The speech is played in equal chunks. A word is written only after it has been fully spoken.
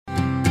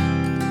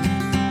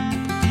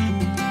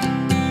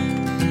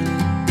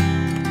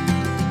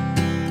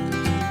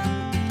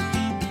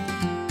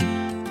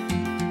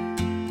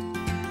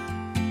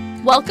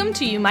Welcome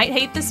to You Might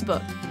Hate This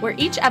Book, where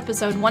each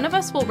episode one of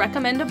us will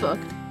recommend a book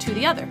to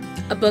the other.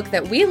 A book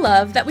that we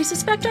love that we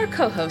suspect our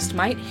co-host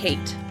might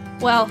hate.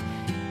 Well,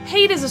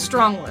 hate is a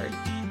strong word.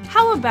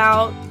 How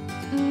about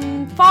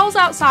falls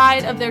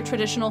outside of their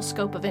traditional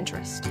scope of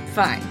interest?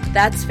 Fine,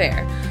 that's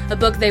fair. A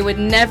book they would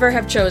never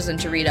have chosen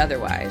to read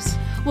otherwise.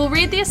 We'll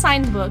read the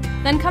assigned book,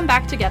 then come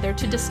back together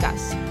to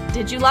discuss.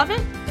 Did you love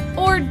it?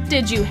 Or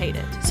did you hate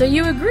it? So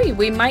you agree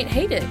we might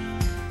hate it?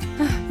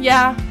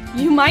 Yeah,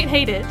 you might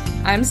hate it.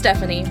 I'm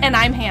Stephanie. And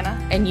I'm Hannah.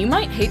 And you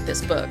might hate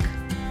this book.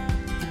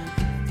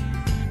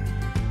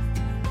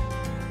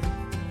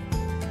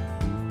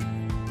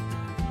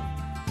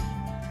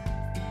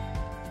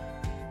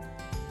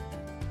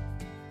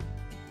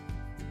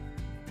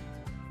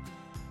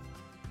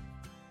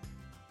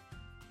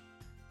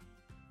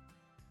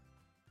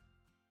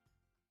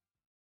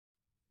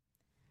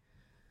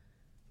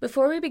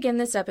 Before we begin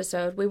this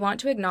episode, we want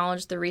to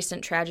acknowledge the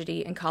recent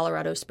tragedy in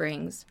Colorado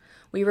Springs.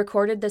 We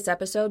recorded this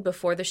episode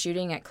before the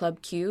shooting at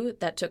Club Q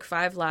that took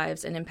 5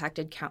 lives and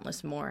impacted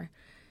countless more.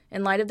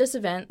 In light of this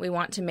event, we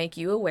want to make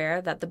you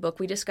aware that the book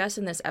we discuss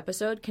in this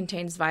episode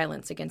contains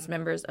violence against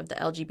members of the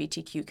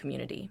LGBTQ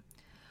community.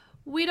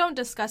 We don't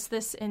discuss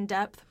this in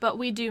depth, but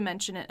we do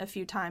mention it a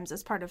few times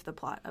as part of the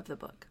plot of the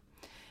book.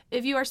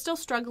 If you are still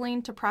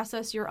struggling to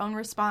process your own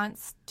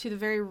response to the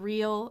very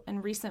real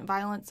and recent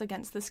violence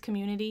against this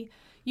community,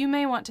 you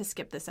may want to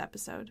skip this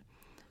episode.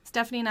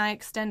 Stephanie and I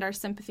extend our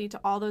sympathy to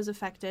all those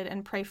affected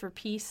and pray for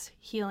peace,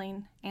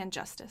 healing, and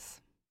justice.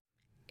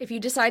 If you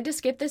decide to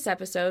skip this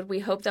episode, we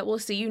hope that we'll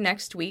see you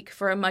next week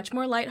for a much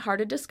more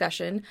lighthearted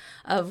discussion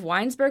of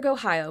Winesburg,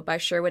 Ohio by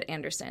Sherwood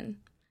Anderson.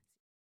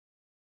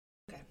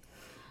 Okay.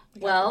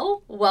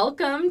 Well,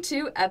 welcome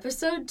to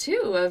episode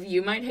 2 of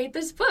You Might Hate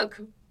This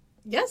Book.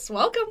 Yes,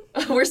 welcome.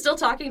 We're still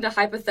talking to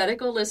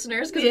hypothetical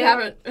listeners because we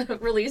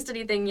haven't released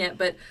anything yet,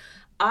 but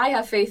I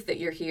have faith that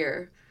you're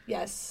here.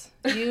 Yes,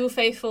 you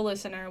faithful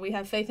listener, we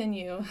have faith in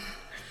you.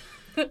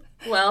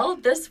 Well,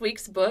 this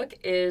week's book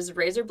is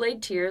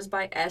Razorblade Tears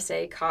by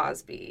S.A.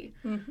 Cosby.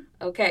 Mm-hmm.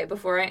 Okay,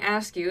 before I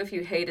ask you if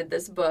you hated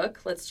this book,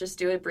 let's just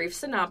do a brief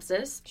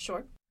synopsis.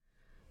 Sure.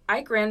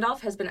 Ike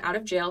Randolph has been out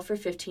of jail for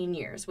 15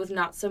 years, with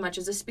not so much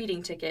as a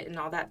speeding ticket in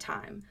all that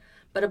time.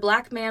 But a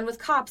black man with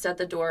cops at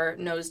the door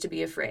knows to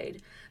be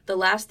afraid. The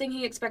last thing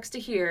he expects to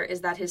hear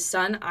is that his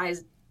son,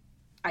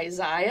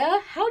 Isaiah?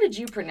 How did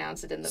you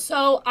pronounce it in the...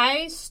 So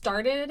I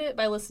started it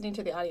by listening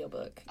to the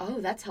audiobook.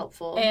 Oh, that's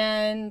helpful.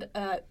 And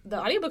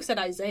the audiobook said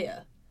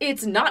Isaiah.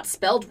 It's not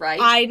spelled right.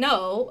 I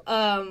know,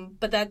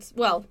 but that's,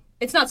 well,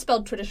 it's not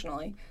spelled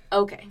traditionally.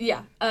 Okay.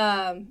 Yeah.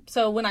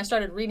 So when I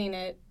started reading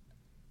it,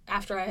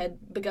 after I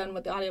had begun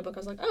with the audiobook, I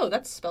was like, oh,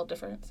 that's spelled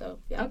different. So,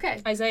 yeah.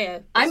 Okay.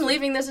 Isaiah. I'm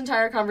leaving this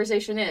entire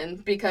conversation in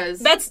because...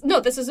 this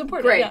is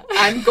important. Great. Yeah.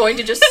 I'm going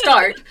to just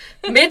start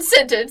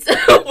mid-sentence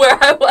where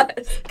I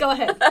was. Go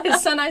ahead.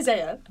 His son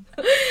Isaiah.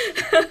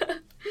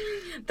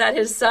 That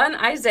his son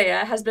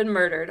Isaiah has been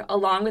murdered,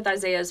 along with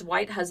Isaiah's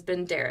white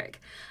husband, Derek.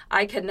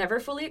 Ike had never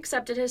fully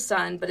accepted his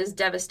son, but is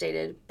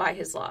devastated by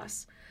his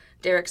loss.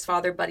 Derek's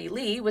father, Buddy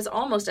Lee, was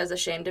almost as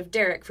ashamed of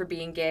Derek for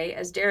being gay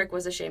as Derek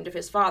was ashamed of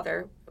his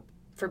father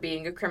for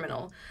being a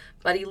criminal.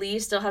 Buddy Lee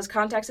still has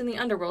contacts in the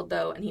underworld,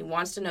 though, and he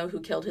wants to know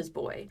who killed his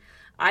boy.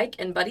 Ike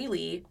and Buddy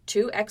Lee,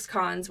 2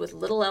 ex-cons with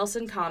little else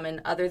in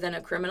common other than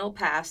a criminal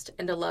past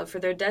and a love for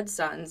their dead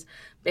sons,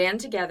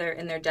 band together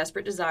in their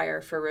desperate desire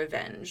for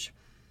revenge.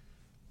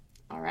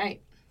 All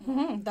right.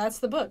 Mm-hmm. That's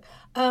the book.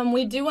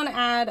 We do want to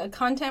add a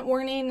content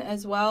warning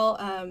as well,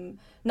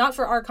 not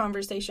for our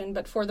conversation,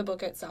 but for the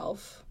book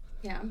itself.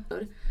 Yeah.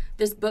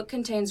 This book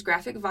contains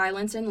graphic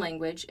violence and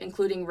language,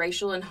 including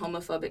racial and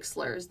homophobic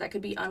slurs that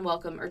could be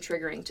unwelcome or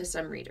triggering to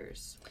some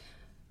readers.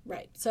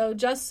 Right. So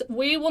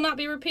we will not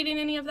be repeating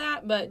any of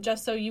that, but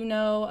just so you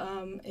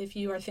know, if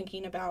you are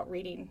thinking about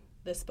reading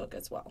this book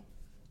as well.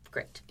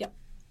 Great. Yep.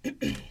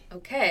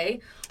 Okay.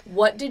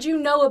 What did you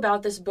know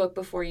about this book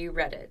before you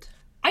read it?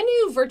 I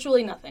knew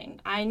virtually nothing.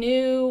 I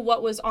knew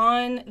what was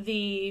on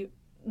the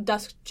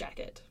dust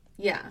jacket.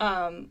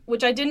 Yeah.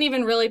 Which I didn't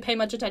even really pay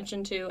much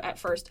attention to at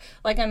first.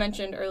 Like I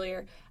mentioned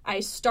earlier, I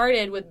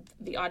started with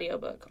the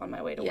audiobook on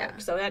my way to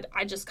work. So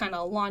I just kind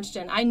of launched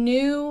in. I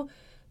knew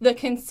the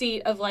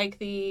conceit of like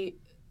the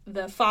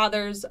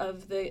fathers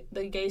of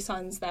the gay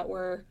sons that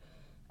were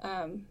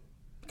kind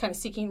of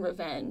seeking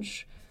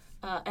revenge,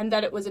 and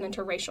that it was an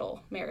interracial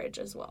marriage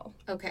as well.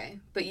 Okay.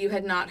 But you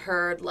had not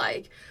heard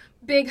like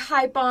big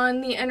hype on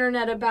the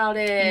internet about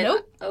it?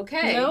 Nope.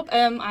 Okay. Nope.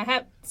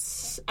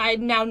 I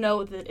now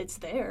know that it's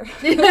there.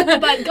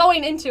 But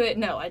going into it,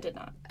 no, I did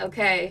not.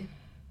 Okay.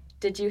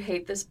 Did you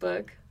hate this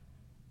book?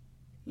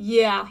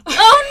 Yeah.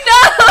 Oh,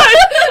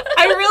 no!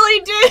 I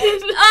really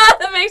did.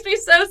 That makes me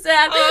so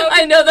sad.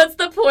 I know that's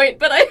the point,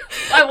 but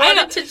I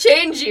wanted to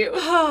change you.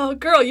 Oh,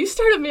 girl, you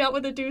started me out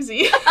with a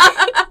doozy.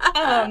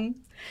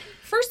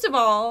 First of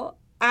all,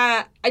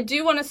 I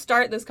do want to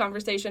start this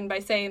conversation by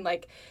saying,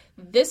 like,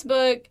 this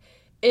book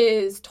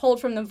is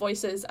told from the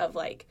voices of,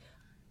 like,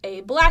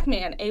 a black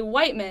man, a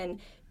white man,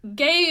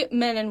 gay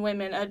men and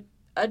women,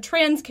 a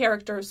trans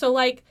character. So,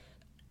 like,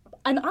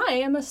 and I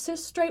am a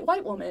cis straight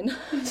white woman.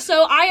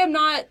 So I am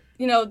not,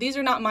 these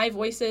are not my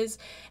voices,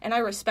 and I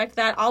respect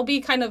that. I'll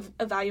be kind of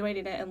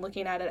evaluating it and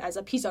looking at it as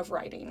a piece of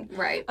writing.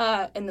 Right.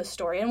 In the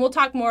story. And we'll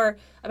talk more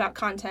about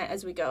content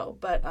as we go,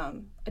 but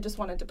I just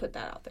wanted to put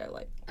that out there.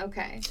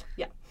 Okay.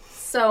 Yeah.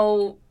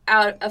 So,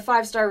 out a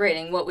 5-star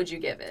rating, what would you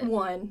give it?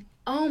 1.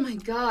 Oh my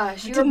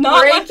gosh, you're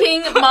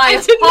breaking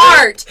my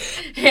heart,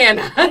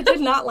 Hannah. I did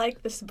not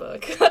like this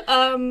book.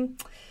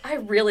 I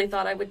really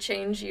thought I would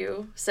change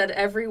you, said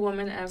every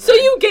woman ever. So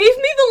you gave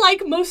me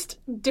the, most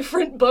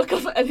different book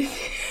of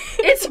anything.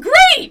 It's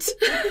great!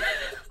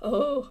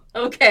 Oh.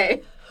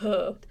 Okay.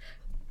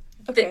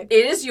 Okay.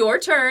 It is your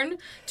turn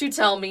to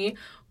tell me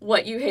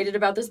what you hated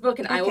about this book,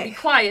 and I will be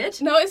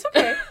quiet. No, it's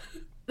okay.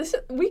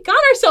 We got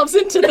ourselves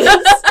into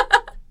this.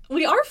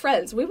 We are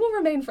friends. We will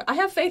remain friends. I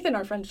have faith in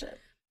our friendship.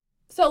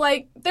 So,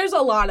 there's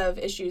a lot of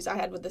issues I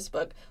had with this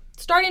book.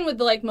 Starting with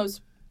the,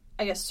 most,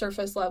 I guess,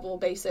 surface level,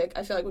 basic,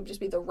 I feel like would just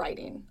be the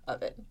writing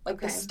of it.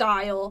 The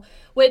style,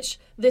 which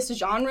this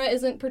genre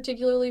isn't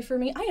particularly for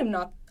me. I'm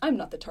not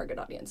the target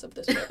audience of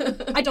this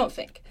book. I don't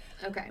think.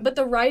 Okay. But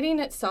the writing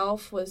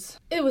itself was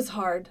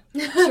hard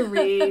to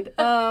read.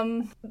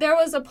 There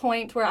was a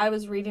point where I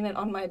was reading it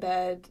on my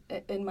bed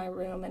in my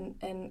room,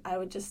 and I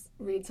would just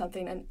read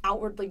something and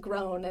outwardly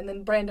groan, and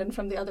then Brandon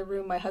from the other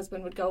room, my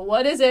husband, would go,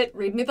 "What is it?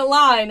 Read me the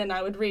line," and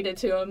I would read it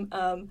to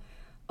him.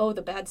 Oh,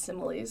 the bad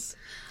similes.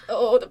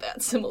 Oh, the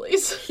bad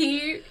similes.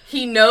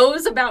 He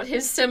knows about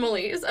his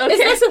similes. Okay. Is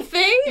this a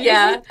thing?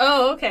 Yeah.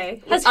 Oh,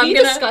 okay. Has he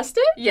discussed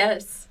it?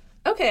 Yes.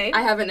 Okay.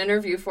 I have an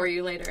interview for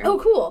you later. Oh,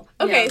 cool.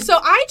 Okay, Yeah. so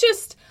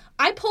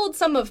I pulled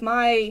some of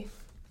my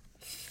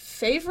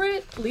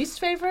favorite,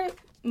 least favorite,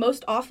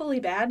 most awfully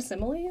bad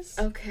similes.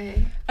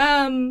 Okay.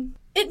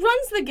 It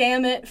runs the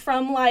gamut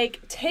from,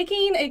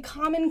 taking a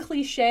common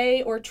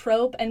cliche or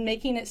trope and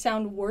making it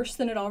sound worse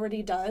than it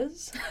already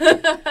does.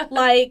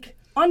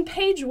 On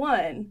page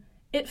 1,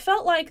 it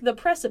felt like the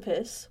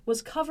precipice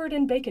was covered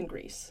in bacon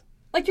grease.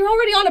 You're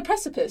already on a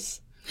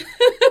precipice.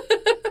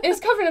 It's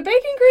covered in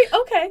bacon grease?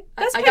 Okay,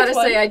 that's page 1. I gotta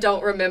say, I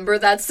don't remember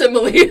that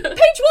simile. Page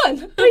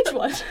 1.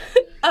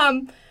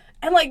 And,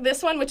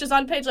 this one, which is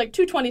on page,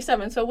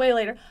 227, so way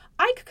later,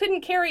 I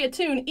couldn't carry a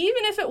tune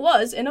even if it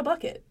was in a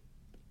bucket.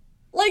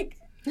 Why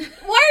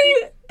are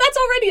you... That's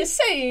already a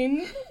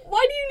saying.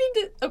 Why do you need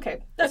to...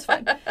 Okay, that's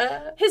fine.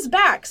 His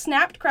back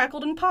snapped,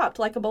 crackled, and popped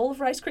like a bowl of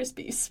Rice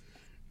Krispies.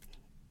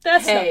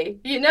 That's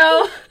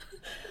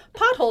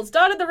Potholes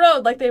dotted the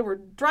road like they were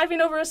driving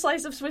over a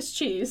slice of Swiss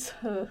cheese.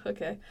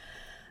 Okay.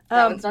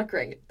 That one's not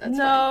great. That's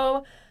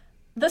no. Fine.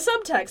 The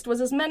subtext was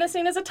as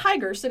menacing as a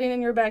tiger sitting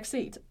in your back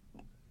seat.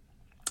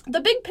 The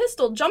big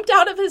pistol jumped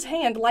out of his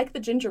hand like the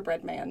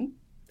gingerbread man.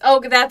 Oh,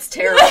 that's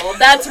terrible.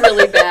 That's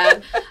really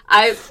bad.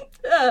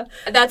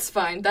 That's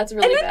fine. That's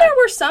really bad. And then there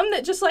were some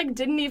that just,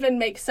 didn't even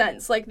make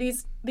sense.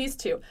 These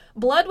two.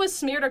 Blood was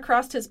smeared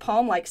across his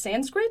palm like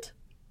Sanskrit?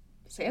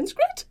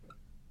 Sanskrit?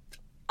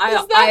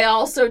 I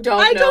also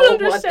don't know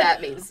what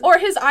that means. Or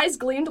his eyes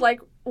gleamed like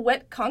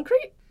wet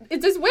concrete?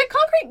 Is wet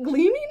concrete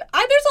gleaming?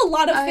 There's a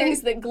lot of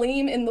things that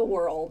gleam in the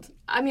world.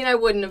 I mean, I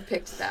wouldn't have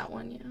picked that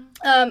one,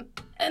 yeah.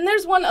 And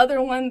there's one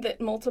other one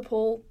that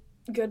multiple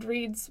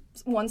Goodreads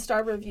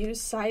 1-star reviews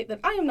cite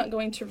that I am not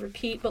going to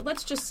repeat, but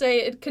let's just say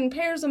it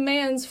compares a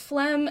man's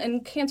phlegm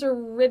and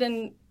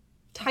cancer-ridden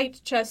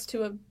tight chest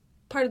to a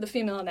part of the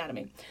female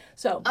anatomy.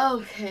 So,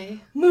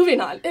 okay.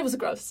 Moving on. It was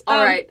gross.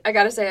 All right. I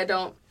gotta say, I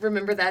don't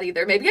remember that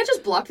either. Maybe I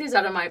just blocked these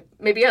out of my...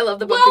 Maybe I love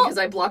the book because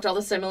I blocked all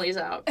the similes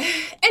out. And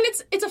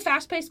it's a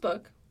fast-paced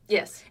book.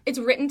 Yes. It's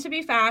written to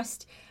be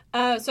fast.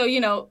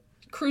 So,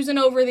 cruising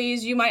over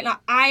these, you might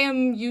not... I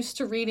am used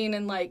to reading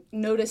and,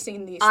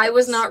 noticing these things. I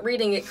was not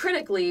reading it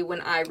critically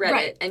when I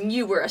read it, and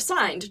you were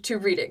assigned to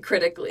read it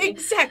critically.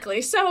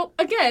 Exactly. So,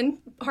 again,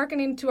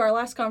 hearkening to our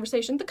last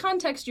conversation, the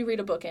context you read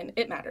a book in,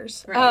 it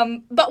matters.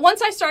 Right. But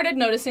once I started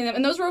noticing them,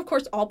 and those were, of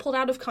course, all pulled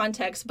out of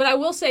context, but I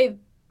will say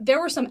there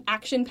were some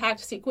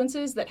action-packed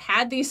sequences that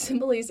had these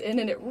similes in,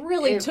 and it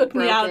really took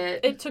me out.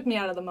 It took me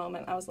out of the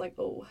moment. I was like,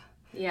 oh.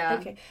 Yeah.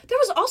 Okay. There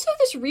was also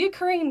this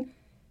reoccurring...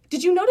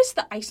 Did you notice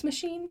the ice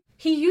machine?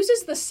 He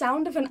uses the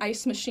sound of an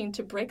ice machine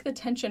to break the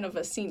tension of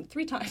a scene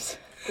 3 times.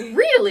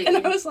 Really? And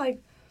I was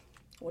like,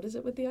 what is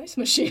it with the ice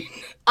machine?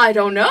 I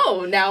don't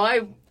know. Now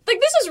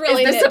this is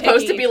really Is this nitpicky.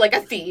 supposed to be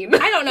a theme?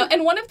 I don't know.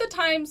 And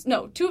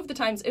 2 of the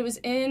times, it was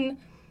in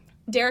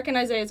Derek and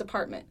Isaiah's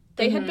apartment.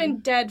 They had been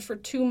dead for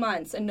 2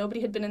 months, and nobody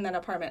had been in that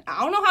apartment.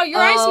 I don't know how your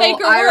ice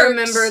maker works. I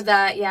remember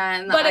that, yeah,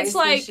 and the but ice it's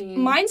like, machine.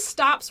 Mine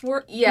stops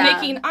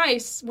making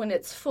ice when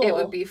it's full. It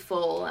would be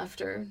full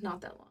after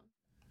not that long.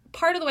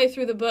 Part of the way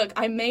through the book,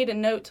 I made a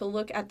note to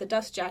look at the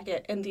dust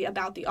jacket and the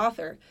about the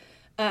author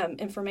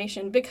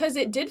information, because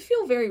it did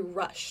feel very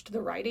rushed,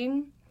 the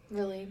writing.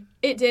 Really?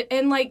 It did.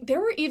 And, there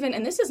were even,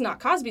 and this is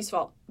not Cosby's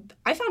fault,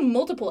 I found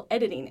multiple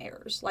editing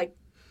errors,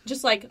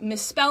 just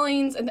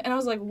misspellings, and I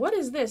was like, what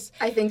is this?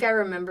 I think I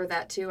remember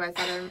that too. I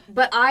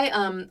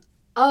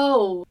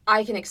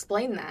can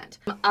explain that.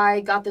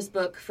 I got this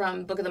book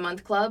from Book of the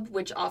Month Club,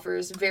 which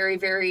offers very,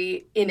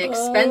 very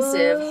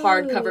inexpensive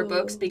hardcover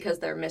books because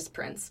they're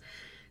misprints.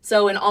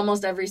 So in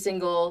almost every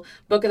single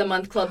Book of the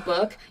Month Club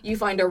book, you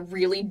find a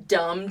really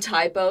dumb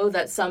typo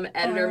that some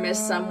editor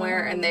missed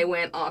somewhere, and they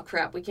went, oh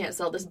crap, we can't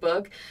sell this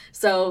book.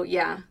 So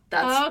yeah,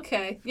 that's...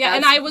 Okay. Yeah,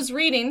 and I was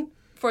reading,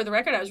 for the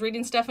record, I was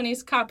reading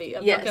Stephanie's copy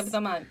of Book of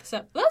the Month.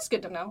 So that's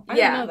good to know. I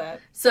didn't know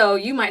that. So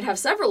you might have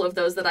several of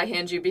those that I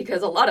hand you,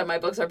 because a lot of my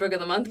books are Book of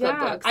the Month Club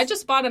books. I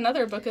just bought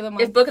another Book of the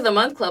Month. If Book of the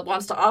Month Club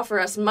wants to offer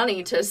us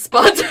money to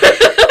sponsor...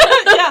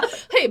 Yeah.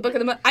 Hey, Book of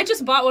the Month. I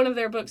just bought one of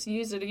their books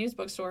used at a used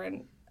bookstore,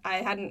 and I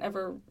hadn't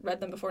ever read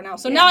them before now.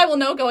 So now I will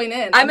know going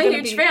in. I'm a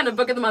huge fan of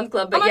Book of the Month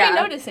Club, but I'm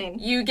noticing.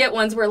 You get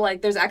ones where,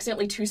 like, there's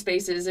accidentally 2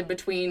 spaces in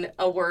between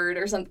a word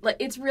or something. Like,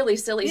 it's really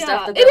silly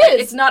stuff. That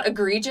is. It's not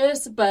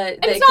egregious, but...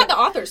 And it's not the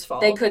author's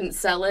fault. They couldn't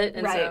sell it,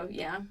 and so,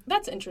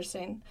 That's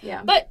interesting.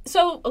 Yeah. But,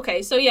 so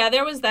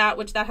there was that,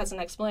 which that has an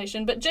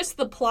explanation. But just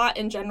the plot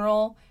in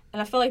general,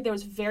 and I felt like there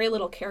was very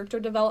little character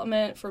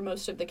development for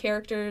most of the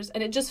characters,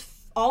 and it just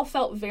all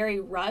felt very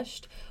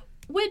rushed.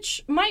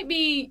 Which might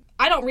be...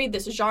 I don't read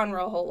this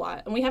genre a whole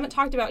lot, and we haven't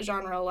talked about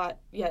genre a lot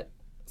yet,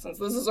 since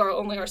this is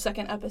only our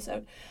second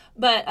episode.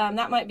 But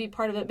that might be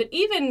part of it. But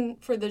even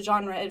for the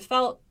genre, it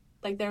felt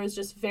like there was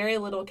just very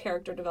little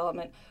character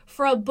development.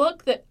 For a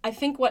book that I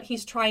think what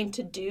he's trying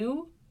to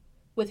do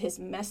with his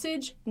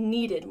message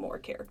needed more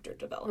character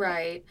development.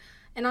 Right.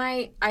 And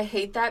I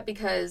hate that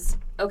because,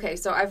 okay,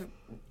 so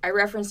I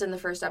referenced in the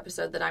first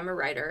episode that I'm a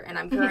writer, and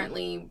I'm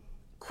currently...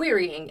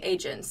 querying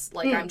agents.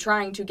 Like, I'm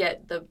trying to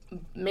get the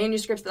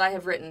manuscripts that I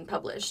have written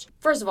published.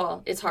 First of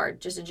all, it's hard,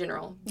 just in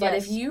general. But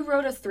if you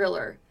wrote a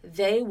thriller,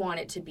 they want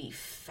it to be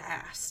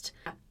fast.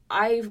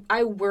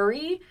 I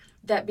worry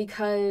that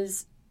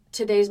because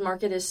today's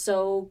market is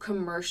so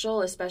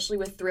commercial, especially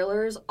with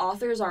thrillers,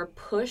 authors are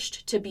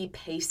pushed to be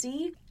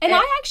pacey. And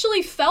I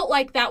actually felt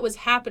like that was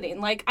happening.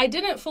 Like, I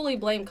didn't fully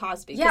blame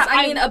Cosby. Yeah,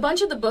 I mean, a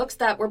bunch of the books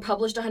that were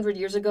published 100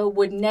 years ago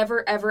would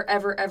never, ever,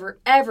 ever, ever,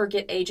 ever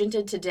get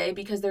agented today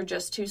because they're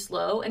just too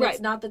slow. And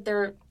it's not that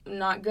they're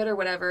not good or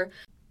whatever.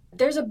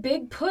 There's a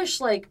big push,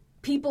 like,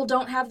 people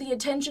don't have the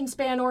attention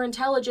span or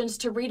intelligence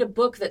to read a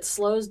book that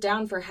slows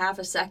down for half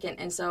a second.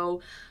 And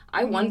so...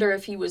 I wonder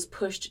if he was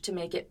pushed to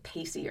make it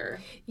pacier.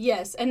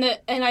 Yes, and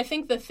I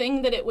think the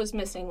thing that it was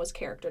missing was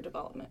character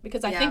development.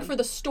 Because I think for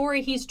the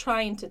story he's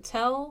trying to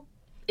tell,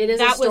 it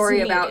is a story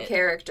about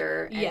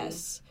character. And...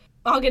 Yes.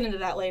 I'll get into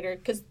that later,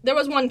 because there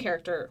was one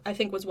character I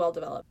think was well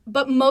developed.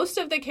 But most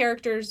of the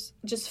characters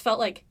just felt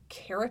like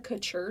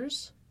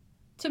caricatures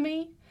to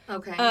me.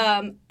 Okay.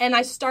 And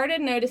I started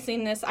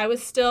noticing this. I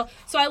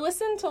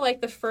listened to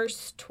like the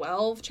first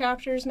 12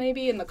 chapters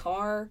maybe in the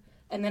car.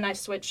 And then I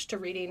switched to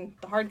reading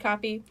the hard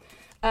copy.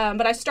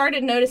 But I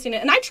started noticing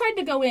it. And I tried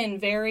to go in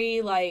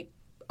very, like,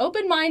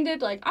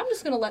 open-minded. Like, I'm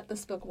just going to let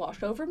this book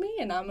wash over me.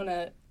 And I'm going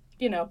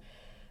to,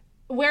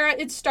 Where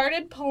it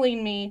started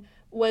pulling me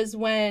was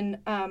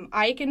when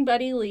Ike and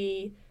Buddy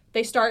Lee,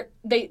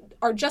 they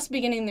are just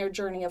beginning their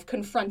journey of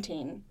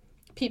confronting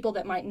people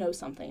that might know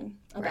something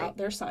about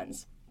their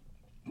sons.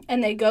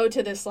 And they go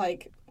to this,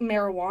 like,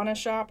 marijuana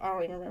shop. I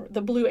don't even remember.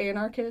 The Blue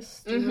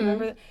Anarchist. Do you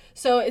remember that?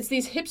 So it's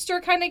these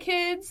hipster kind of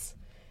kids.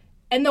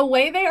 And the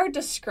way they are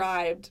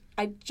described,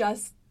 I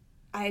just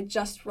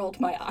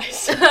rolled my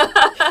eyes.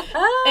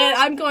 And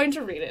I'm going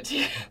to read it.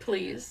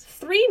 Please.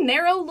 3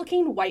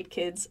 narrow-looking white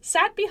kids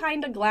sat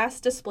behind a glass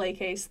display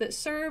case that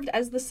served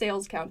as the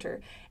sales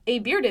counter. A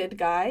bearded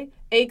guy,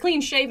 a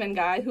clean-shaven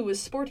guy who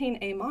was sporting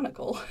a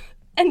monocle,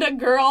 and a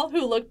girl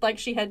who looked like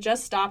she had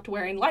just stopped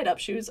wearing light-up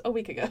shoes a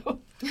week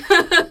ago.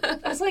 I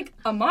was like,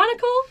 a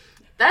monocle?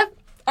 That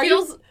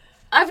feels...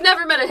 I've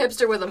never met a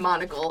hipster with a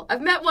monocle.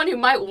 I've met one who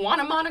might want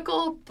a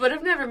monocle, but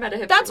I've never met a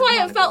hipster That's with why a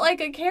monocle. It felt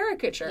like a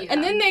caricature. Yeah.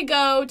 And then they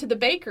go to the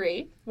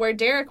bakery where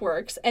Derek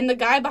works, and the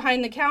guy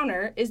behind the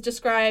counter is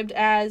described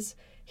as...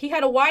 He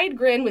had a wide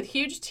grin with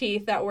huge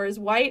teeth that were as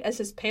white as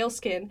his pale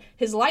skin.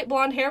 His light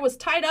blonde hair was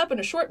tied up in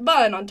a short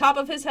bun on top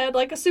of his head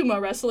like a sumo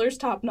wrestler's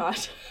top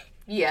knot.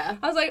 Yeah.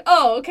 I was like,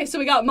 oh, okay, so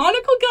we got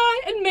monocle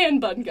guy and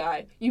man bun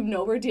guy.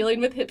 We're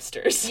dealing with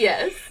hipsters.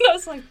 Yes. And I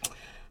was like...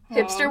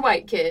 Hipster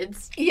white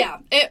kids. Yeah.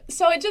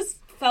 So it just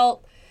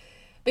felt,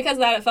 because of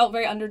that, it felt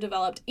very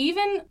underdeveloped.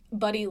 Even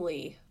Buddy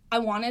Lee, I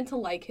wanted to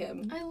like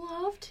him. I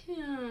loved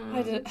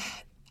him.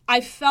 I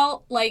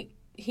felt like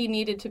he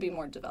needed to be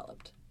more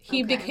developed.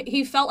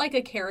 He felt like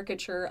a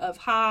caricature of,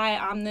 hi,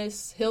 I'm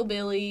this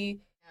hillbilly.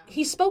 Yeah.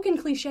 He spoke in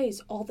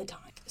cliches all the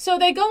time. So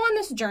they go on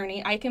this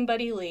journey, Ike and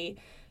Buddy Lee.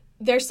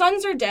 Their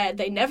sons are dead.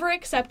 They never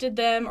accepted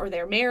them or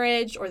their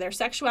marriage or their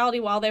sexuality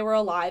while they were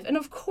alive. And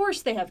of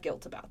course they have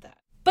guilt about that.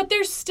 But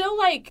there still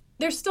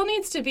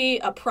needs to be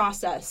a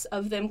process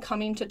of them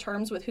coming to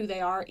terms with who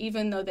they are,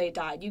 even though they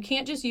died. You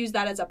can't just use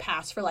that as a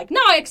pass for like, no,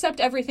 I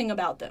accept everything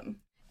about them.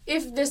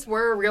 If this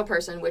were a real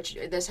person, which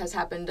this has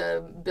happened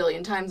a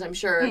billion times, I'm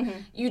sure,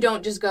 you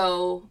don't just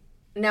go,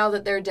 now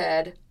that they're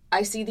dead,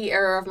 I see the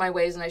error of my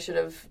ways and I should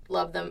have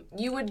loved them.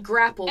 You would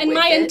grapple with it. And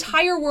my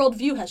entire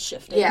worldview has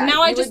shifted. Yeah,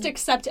 now I just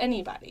accept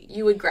anybody.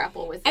 You would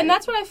grapple with it. And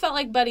that's what I felt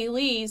like Buddy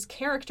Lee's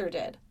character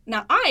did.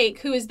 Now,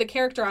 Ike, who is the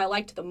character I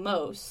liked the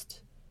most,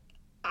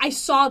 I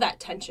saw that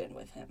tension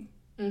with him.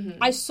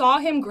 I saw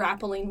him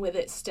grappling with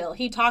it still.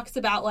 He talks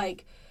about,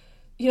 like,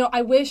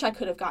 I wish I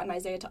could have gotten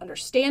Isaiah to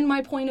understand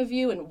my point of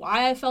view and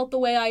why I felt the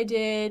way I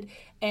did.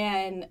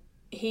 And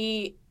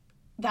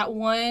that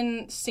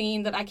one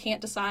scene that I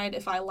can't decide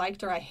if I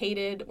liked or I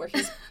hated, where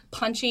he's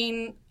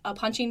punching a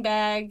punching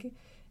bag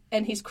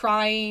and he's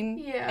crying.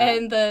 Yeah.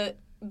 And the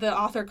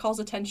author calls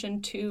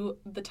attention to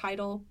the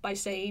title by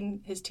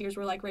saying his tears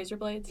were like razor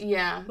blades.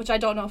 Yeah. Which I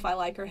don't know if I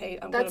like or hate.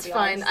 That's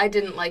fine. I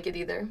didn't like it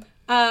either.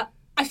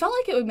 I felt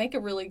like it would make a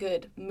really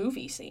good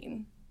movie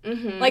scene.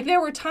 Mm-hmm. Like, there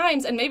were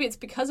times, and maybe it's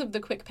because of the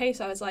quick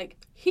pace, I was like,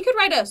 he could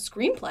write a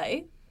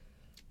screenplay.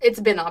 It's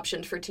been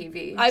optioned for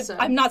TV.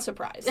 I'm not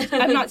surprised.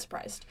 I'm not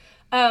surprised.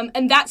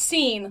 And that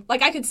scene,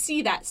 like, I could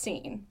see that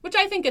scene, which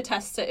I think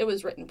attests to it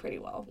was written pretty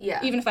well. Yeah.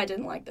 Even if I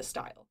didn't like the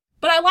style.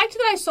 But I liked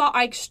that I saw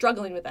Ike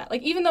struggling with that.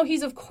 Like, even though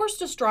he's, of course,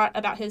 distraught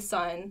about his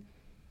son.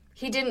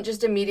 He didn't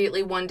just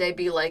immediately one day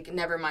be like,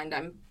 never mind,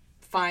 I'm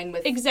fine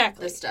with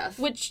this stuff.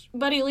 Which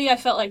Buddy Lee, I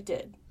felt like,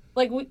 did.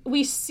 Like,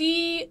 we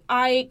see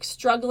Ike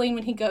struggling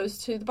when he goes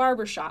to the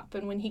barbershop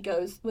and when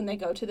they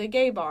go to the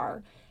gay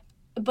bar.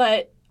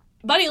 But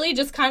Buddy Lee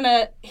just kind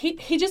of,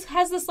 he just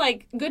has this,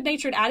 like,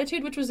 good-natured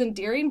attitude, which was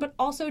endearing, but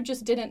also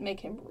just didn't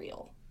make him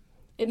real.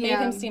 It made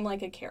him seem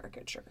like a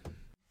caricature.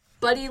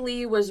 Buddy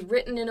Lee was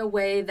written in a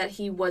way that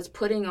he was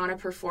putting on a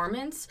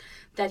performance,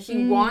 that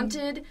he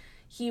wanted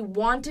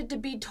to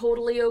be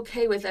totally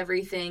okay with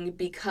everything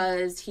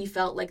because he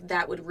felt like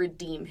that would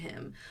redeem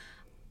him.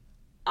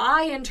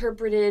 I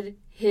interpreted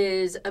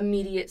his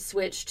immediate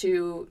switch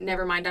to,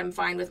 never mind, I'm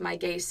fine with my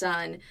gay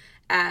son,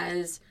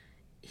 as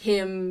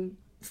him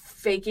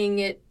faking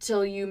it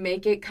till you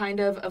make it,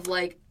 kind of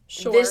like,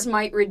 sure, this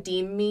might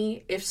redeem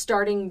me if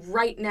starting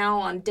right now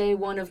on day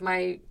one of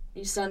my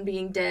son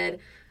being dead,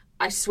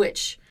 I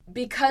switch.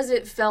 Because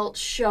it felt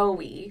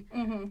showy,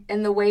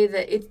 and the way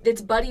that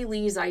it's Buddy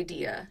Lee's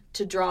idea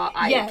to draw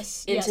Ike into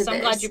this. Yes,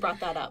 I'm glad you brought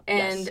that up.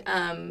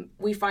 And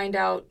we find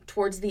out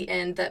towards the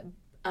end that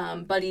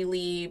Buddy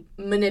Lee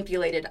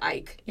manipulated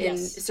Ike in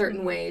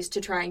certain ways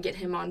to try and get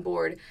him on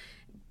board.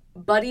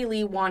 Buddy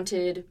Lee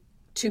wanted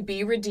to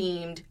be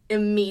redeemed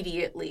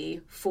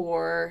immediately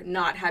for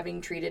not having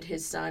treated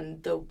his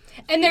son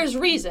And there's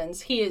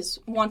reasons he is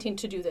wanting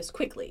to do this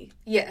quickly.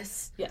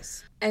 Yes.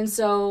 And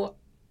so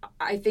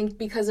I think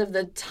because of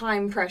the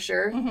time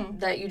pressure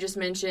that you just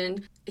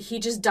mentioned, he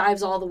just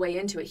dives all the way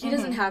into it. He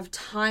doesn't have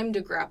time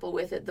to grapple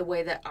with it the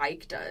way that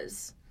Ike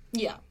does.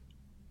 Yeah.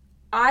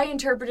 I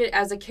interpret it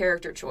as a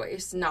character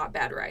choice, not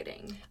bad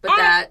writing. But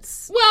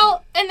that's...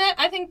 Well, and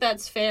I think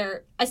that's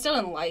fair. I still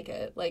didn't like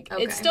it. Like,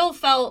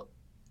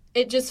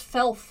 it just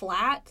fell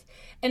flat.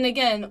 And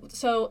again,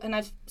 and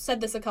I've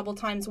said this a couple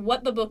times,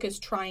 what the book is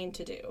trying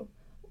to do.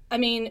 I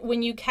mean,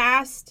 when you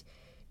cast...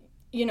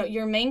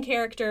 your main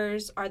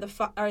characters are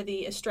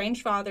the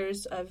estranged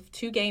fathers of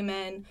two gay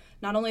men.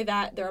 Not only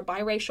that, they're a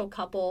biracial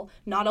couple.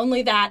 Not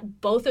only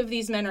that, both of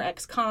these men are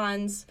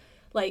ex-cons.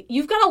 Like,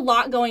 you've got a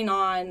lot going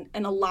on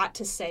and a lot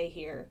to say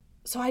here.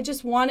 So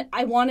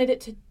I wanted it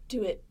to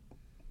do it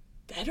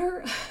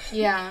better.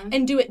 Yeah.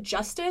 And do it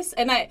justice.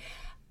 And I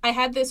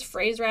had this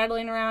phrase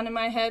rattling around in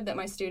my head that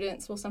my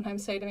students will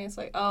sometimes say to me. It's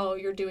like, oh,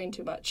 you're doing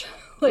too much.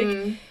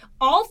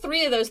 All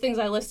three of those things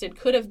I listed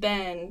could have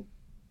been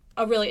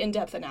a really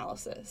in-depth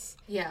analysis.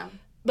 Yeah.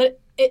 But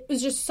it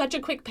was just such a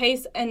quick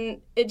pace,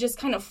 and it just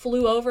kind of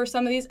flew over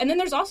some of these. And then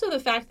there's also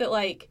the fact that,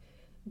 like,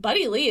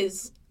 Buddy Lee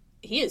is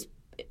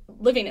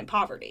living in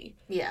poverty.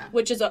 Yeah.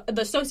 Which is the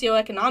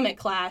socioeconomic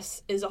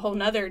class is a whole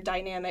nother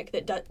dynamic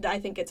that I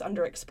think gets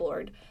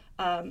underexplored.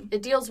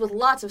 It deals with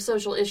lots of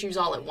social issues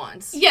all at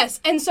once. Yes,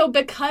 and so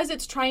because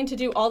it's trying to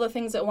do all the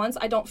things at once,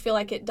 I don't feel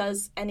like it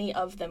does any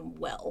of them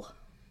well.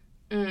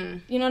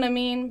 You know what I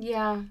mean?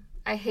 Yeah,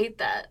 I hate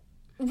that.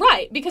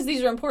 Right, because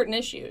these are important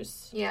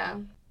issues. Yeah.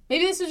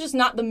 Maybe this is just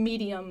not the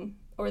medium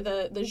or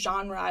the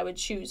genre I would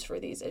choose for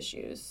these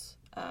issues,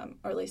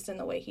 or at least in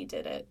the way he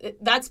did it.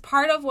 That's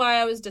part of why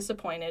I was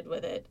disappointed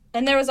with it.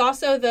 And there was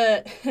also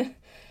the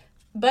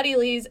Buddy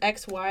Lee's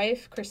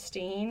ex-wife,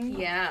 Christine.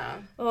 Yeah.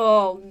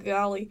 Oh,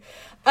 golly.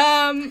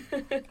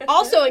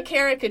 Also a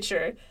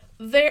caricature.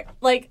 They're,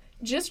 like,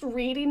 just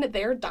reading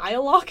their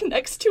dialogue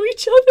next to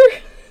each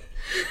other.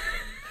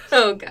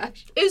 Oh,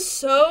 gosh. Is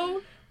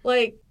so,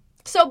 like...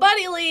 So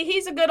Buddy Lee,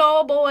 he's a good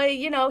old boy,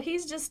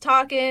 he's just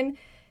talking.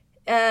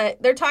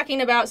 They're talking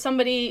about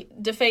somebody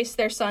defaced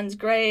their son's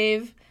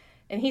grave.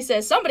 And he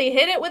says, somebody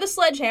hit it with a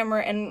sledgehammer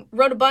and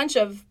wrote a bunch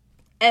of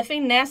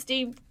effing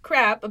nasty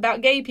crap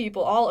about gay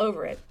people all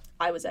over it.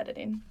 I was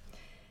editing.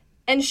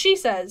 And she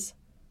says,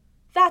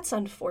 that's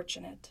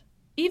unfortunate.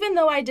 Even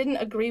though I didn't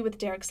agree with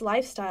Derek's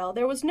lifestyle,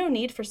 there was no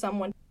need for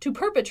someone to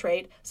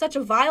perpetrate such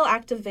a vile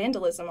act of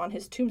vandalism on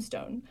his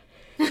tombstone.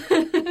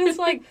 It's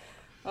like...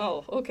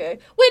 Oh, okay.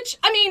 Which,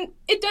 I mean,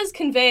 it does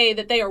convey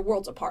that they are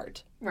worlds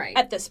apart. Right.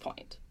 At this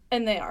point.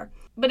 And they are.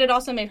 But it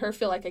also made her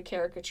feel like a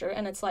caricature.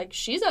 And it's like,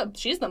 she's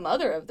the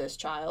mother of this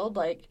child.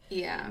 Like,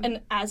 yeah. And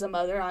as a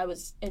mother, I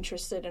was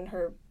interested in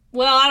her.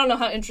 Well, I don't know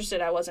how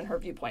interested I was in her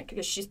viewpoint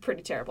because she's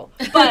pretty terrible.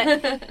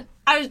 But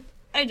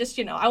I just,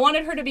 I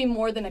wanted her to be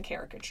more than a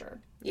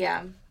caricature.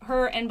 Yeah.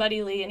 Her and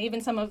Buddy Lee and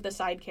even some of the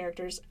side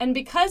characters. And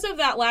because of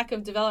that lack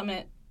of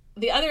development,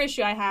 the other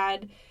issue I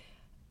had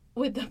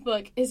with the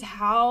book is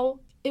how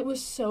it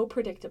was so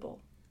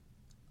predictable.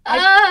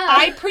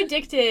 I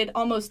predicted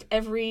almost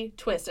every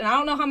twist. And I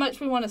don't know how much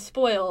we want to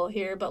spoil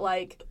here, but,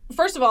 like,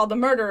 first of all, the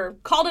murderer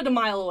called it a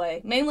mile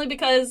away, mainly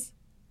because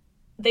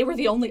they were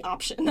the only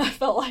option, I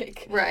felt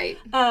like. Right.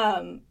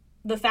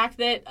 The fact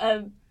that,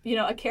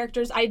 a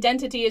character's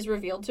identity is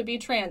revealed to be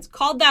trans,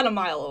 called that a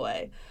mile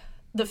away.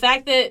 The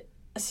fact that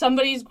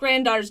somebody's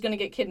granddaughter's going to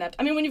get kidnapped.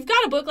 I mean, when you've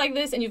got a book like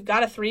this and you've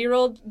got a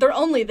 3-year-old, they're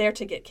only there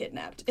to get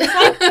kidnapped.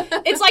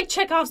 It's like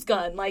Chekhov's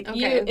gun. Like,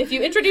 okay. If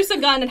you introduce a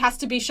gun, it has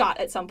to be shot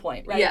at some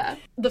point, right? Yeah.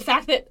 The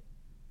fact that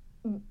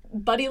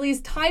Buddy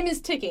Lee's time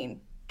is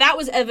ticking, that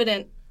was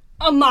evident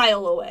a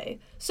mile away.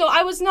 So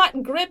I was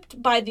not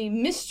gripped by the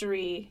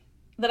mystery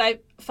that I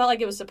felt like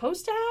it was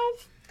supposed to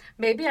have.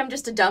 Maybe I'm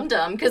just a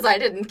dum-dum because I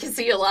didn't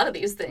see a lot of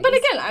these things. But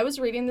again, I was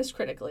reading this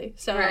critically.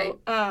 So,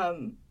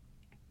 right.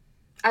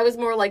 I was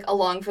more like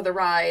along for the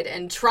ride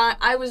and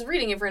I was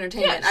reading it for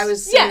entertainment. Yes. I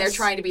was sitting there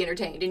trying to be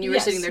entertained, and you were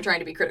sitting there trying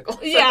to be critical.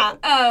 So. Yeah.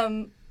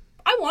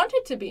 I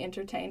wanted to be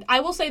entertained. I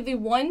will say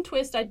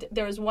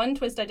there was one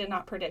twist I did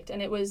not predict,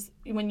 and it was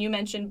when you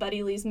mentioned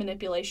Buddy Lee's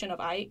manipulation of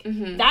Ike.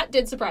 Mm-hmm. That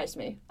did surprise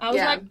me. I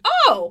was like,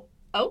 oh,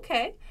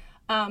 okay.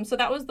 So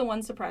that was the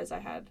one surprise I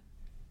had.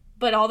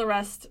 But all the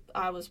rest,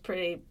 I was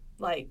pretty,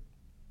 like,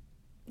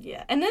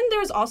 yeah. And then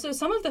there's also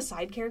some of the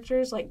side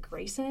characters, like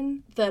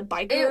Grayson, the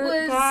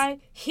biker guy.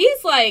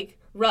 He's, like,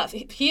 rough.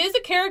 He is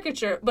a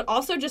caricature, but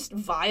also just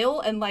vile,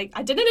 and, like,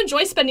 I didn't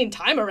enjoy spending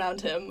time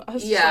around him. I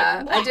was like,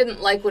 I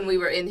didn't like when we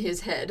were in his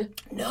head.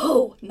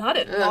 No, not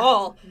at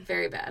all.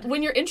 Very bad.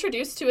 When you're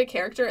introduced to a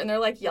character and they're,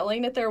 like,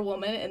 yelling at their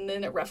woman, and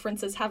then it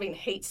references having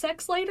hate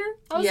sex later,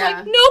 I was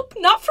like, nope,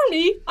 not for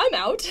me. I'm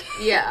out.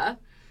 Yeah.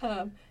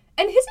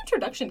 And his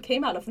introduction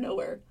came out of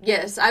nowhere.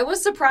 Yes, I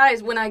was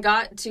surprised when I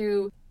got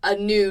to a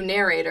new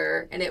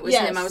narrator, and it was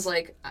him. I was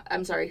like,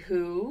 I'm sorry,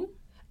 who?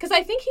 Because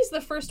I think he's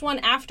the first one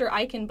after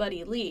Ike and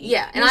Buddy Lee.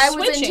 Yeah, and I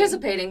was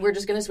anticipating we're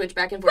just going to switch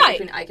back and forth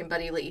between Ike and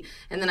Buddy Lee.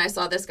 And then I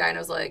saw this guy, and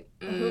I was like,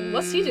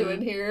 what's he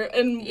doing here?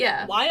 And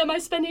why am I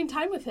spending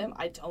time with him?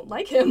 I don't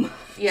like him.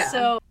 Yeah.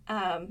 So,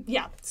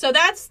 So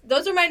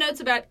those are my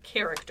notes about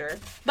character.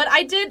 But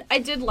I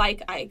did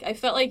like Ike. I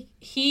felt like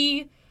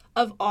he,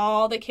 of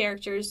all the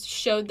characters,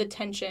 showed the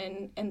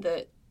tension and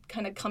the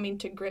kind of coming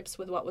to grips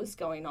with what was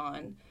going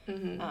on.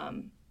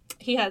 Mm-hmm.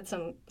 He had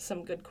some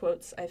good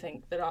quotes, I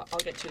think, that I'll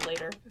get to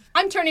later.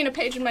 I'm turning a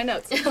page in my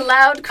notes.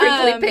 Loud,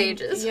 crinkly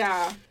pages.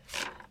 Yeah.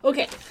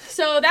 Okay,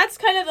 so that's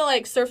kind of the,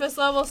 like, surface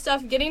level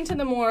stuff. Getting to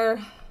the more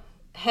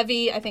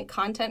heavy, I think,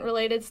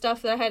 content-related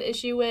stuff that I had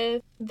issue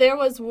with. There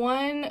was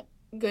one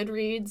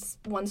Goodreads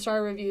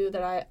 1-star review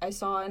that I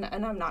saw, and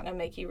I'm not going to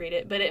make you read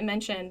it, but it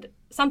mentioned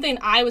something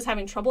I was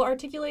having trouble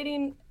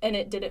articulating, and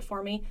it did it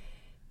for me.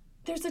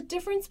 There's a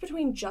difference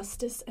between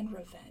justice and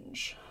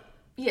revenge.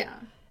 Yeah.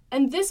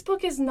 And this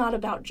book is not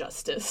about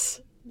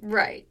justice.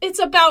 Right. It's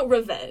about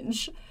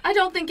revenge. I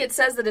don't think it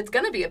says that it's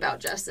going to be about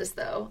justice,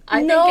 though.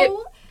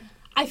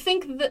 I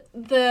think that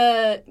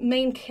the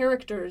main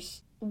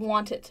characters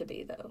want it to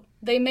be, though.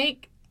 They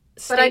make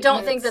statements. But I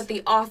don't think that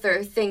the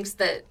author thinks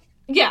that...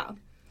 Yeah.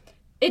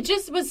 It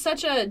just was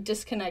such a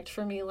disconnect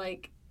for me,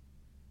 like,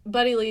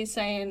 Buddy Lee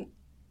saying,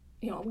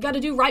 we got to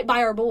do right by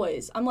our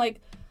boys. I'm like,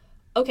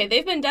 okay,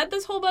 they've been dead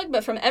this whole book,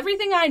 but from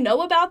everything I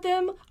know about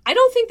them, I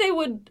don't think they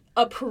would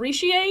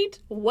appreciate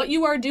what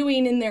you are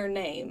doing in their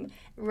name.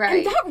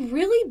 Right. And that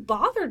really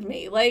bothered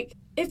me. Like,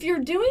 if you're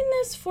doing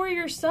this for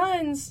your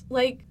sons,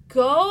 like,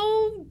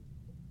 go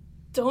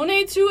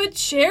donate to a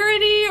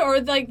charity or,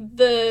 like,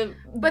 the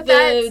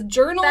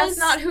journalists. That's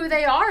not who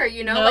they are,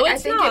 No, like,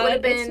 it's I think not. It would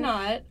have been. It's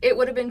not. It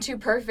would have been too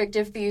perfect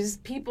if these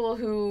people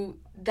who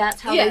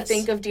that's how they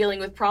think of dealing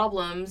with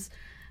problems,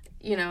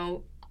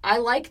 I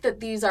like that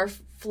these are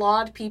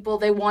flawed people.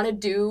 They want to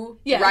do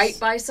right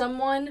by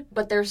someone,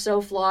 but they're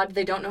so flawed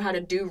they don't know how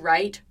to do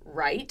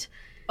right.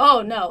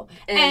 Oh no.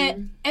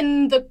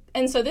 And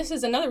so this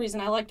is another reason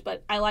I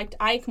liked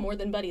Ike more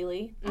than Buddy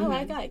Lee. Mm-hmm.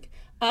 I like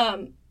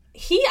Ike.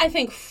 He, I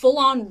think, full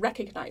on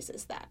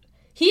recognizes that.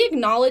 He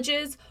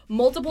acknowledges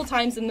multiple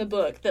times in the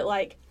book that,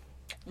 like,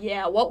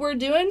 what we're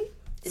doing,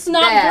 it's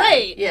not bad.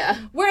 Great. Yeah.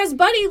 Whereas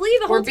Buddy Lee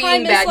the whole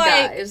time is like,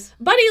 guys.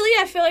 Buddy Lee,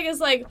 I feel like, is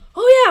like,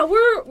 oh yeah,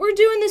 we're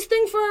doing this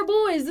thing for our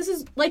boys. This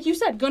is, like you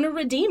said, gonna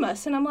redeem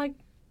us. And I'm like,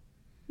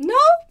 no,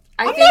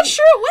 I'm not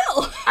sure it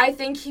will. I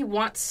think he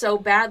wants so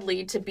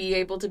badly to be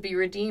able to be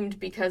redeemed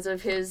because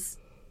of his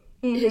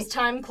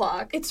time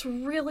clock. It's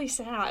really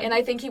sad. And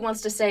I think he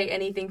wants to say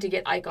anything to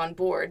get Ike on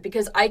board,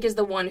 because Ike is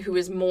the one who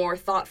is more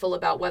thoughtful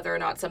about whether or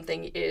not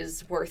something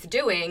is worth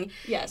doing.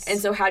 Yes. And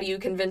so how do you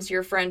convince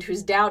your friend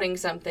who's doubting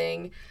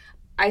something?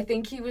 I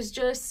think he was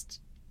just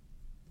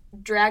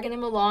dragging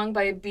him along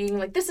by being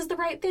like, this is the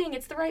right thing,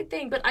 it's the right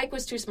thing. But Ike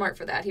was too smart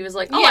for that. He was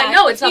like, I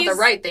know it's not the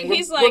right thing.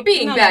 We're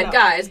being bad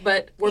guys,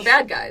 but we're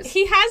bad guys.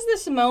 He has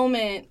this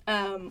moment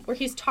where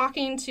he's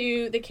talking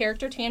to the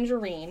character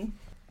Tangerine,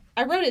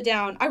 I wrote it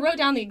down. I wrote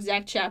down the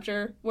exact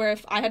chapter where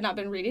if I had not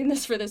been reading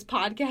this for this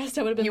podcast,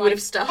 I would have been would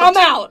have stopped. I'm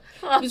out.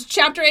 It was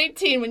chapter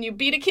 18 when you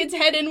beat a kid's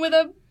head in with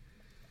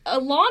a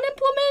lawn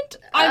implement.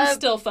 I'm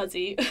still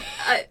fuzzy.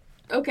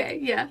 Okay,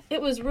 yeah.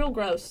 It was real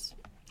gross.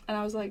 And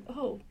I was like,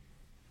 oh,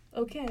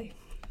 okay.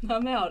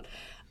 I'm out.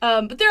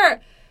 But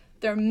there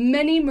are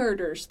many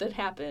murders that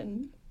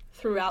happen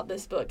throughout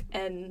this book,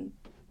 and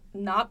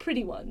not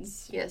pretty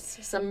ones. Yes,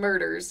 some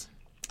murders.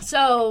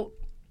 So,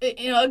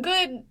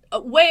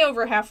 way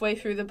over halfway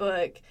through the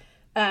book,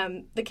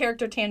 the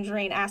character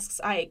Tangerine asks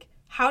Ike,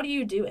 how do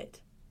you do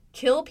it?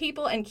 Kill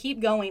people and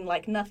keep going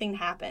like nothing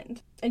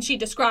happened. And she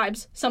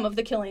describes some of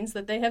the killings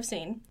that they have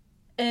seen,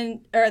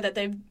 or that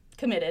they've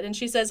committed. And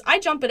she says, I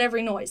jump at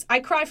every noise. I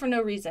cry for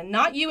no reason.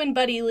 Not you and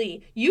Buddy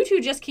Lee. You two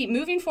just keep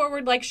moving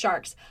forward like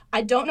sharks.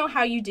 I don't know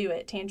how you do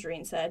it,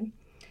 Tangerine said.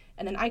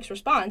 And then Ike's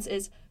response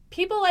is,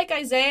 people like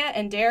Isaiah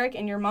and Derek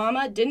and your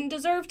mama didn't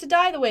deserve to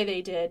die the way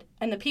they did,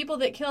 and the people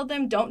that killed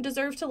them don't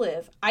deserve to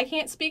live. I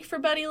can't speak for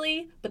Buddy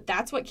Lee, but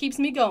that's what keeps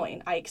me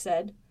going, Ike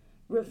said.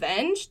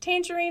 Revenge?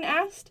 Tangerine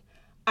asked.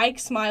 Ike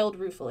smiled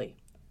ruefully.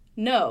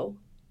 No,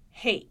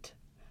 hate.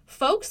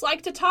 Folks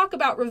like to talk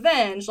about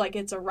revenge like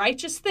it's a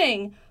righteous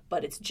thing,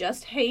 but it's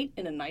just hate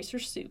in a nicer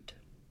suit.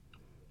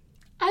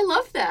 I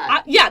love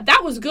that.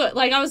 That was good.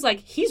 I was like,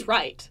 he's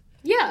right.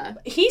 Yeah.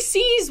 He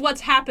sees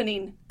what's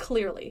happening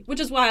clearly, which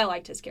is why I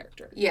liked his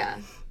character. Yeah.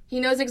 He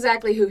knows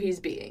exactly who he's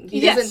being.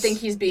 He doesn't think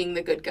he's being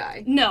the good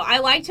guy. No, I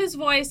liked his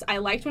voice. I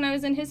liked when I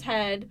was in his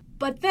head.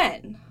 But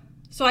then,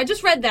 so I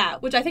just read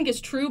that, which I think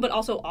is true, but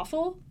also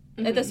awful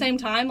at the same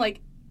time.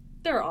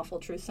 There are awful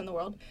truths in the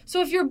world.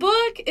 So if your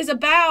book is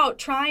about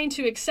trying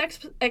to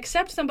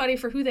accept somebody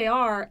for who they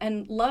are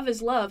and love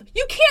is love,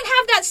 you can't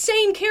have that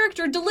same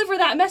character deliver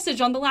that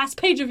message on the last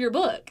page of your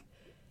book.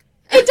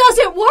 It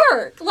doesn't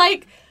work.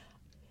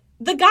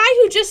 The guy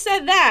who just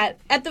said that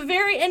at the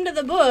very end of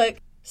the book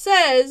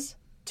says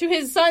to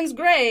his son's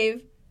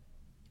grave,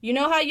 you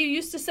know how you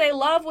used to say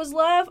love was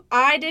love?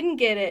 I didn't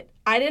get it.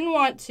 I didn't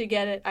want to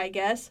get it, I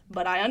guess,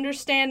 but I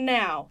understand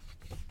now.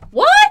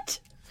 What?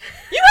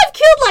 You have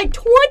killed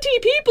 20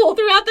 people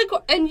throughout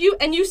and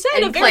you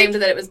said and claimed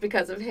that it was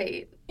because of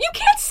hate. You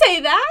can't say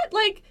that.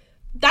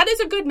 That is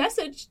a good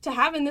message to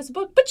have in this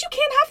book, but you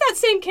can't have that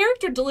same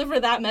character deliver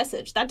that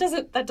message. That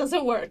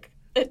doesn't work.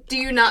 Do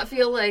you not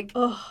feel like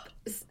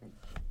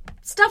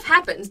stuff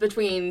happens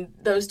between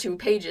those 2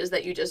 pages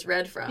that you just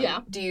read from? Yeah.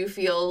 Do you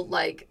feel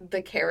like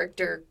the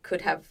character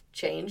could have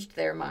changed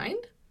their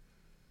mind?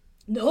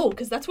 No,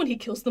 because that's when he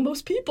kills the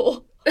most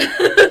people.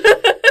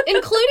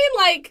 Including,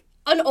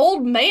 an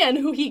old man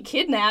who he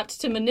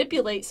kidnapped to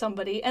manipulate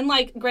somebody. And,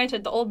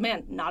 granted, the old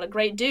man, not a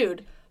great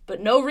dude,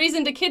 but no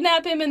reason to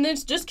kidnap him and then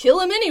just kill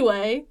him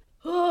anyway.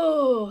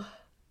 Oh,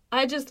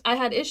 I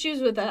had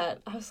issues with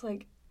that. I was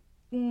like,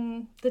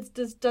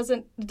 this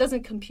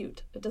doesn't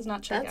compute. It does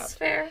not check out.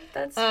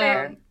 That's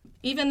fair.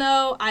 Even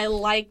though I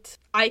liked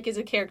Ike as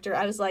a character,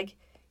 I was like,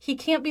 he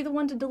can't be the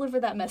one to deliver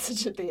that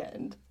message at the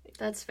end.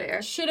 That's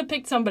fair. Should have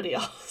picked somebody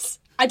else.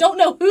 I don't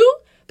know who,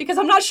 because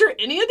I'm not sure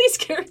any of these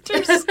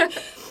characters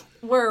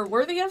were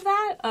worthy of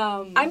that.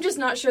 I'm just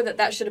not sure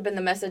that should have been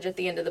the message at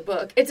the end of the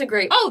book. It's a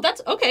great... Oh,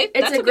 that's okay.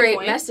 It's a great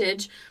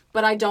message,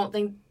 but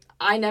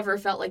I never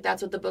felt like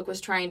that's what the book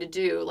was trying to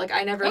do.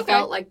 I never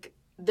felt like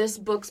this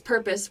book's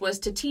purpose was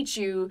to teach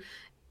you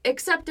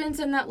acceptance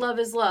and that love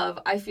is love.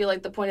 I feel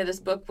like the point of this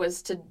book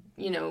was to,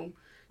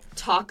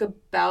 talk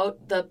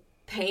about the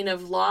pain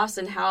of loss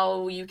and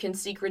how you can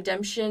seek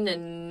redemption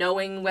and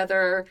knowing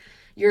whether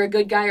you're a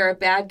good guy or a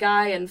bad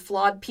guy, and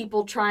flawed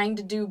people trying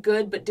to do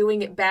good but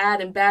doing it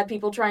bad, and bad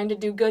people trying to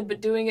do good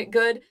but doing it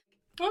good.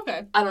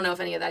 Okay. I don't know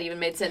if any of that even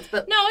made sense,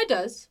 but... No, it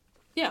does.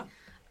 Yeah.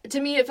 To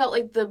me, it felt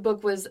like the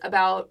book was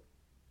about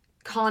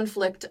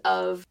conflict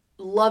of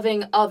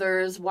loving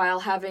others while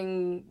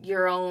having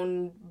your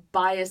own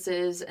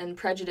biases and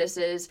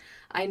prejudices.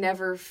 I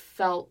never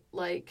felt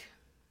like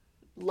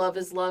love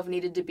is love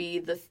needed to be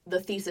the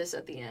thesis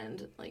at the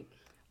end.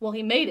 Well,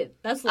 he made it.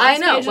 That's the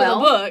last page of the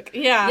book.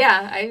 Yeah.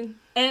 Yeah.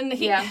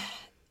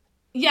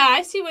 Yeah,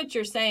 I see what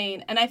you're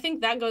saying. And I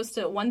think that goes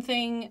to one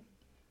thing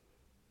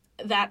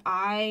that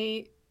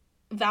I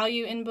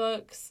value in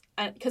books.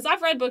 Because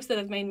I've read books that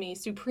have made me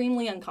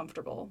supremely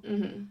uncomfortable.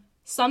 Mm-hmm.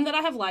 Some that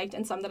I have liked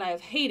and some that I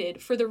have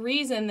hated, for the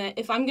reason that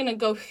if I'm going to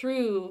go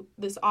through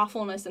this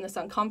awfulness and this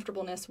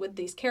uncomfortableness with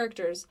these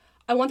characters,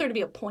 I want there to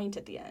be a point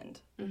at the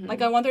end. Mm-hmm.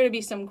 I want there to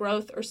be some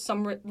growth or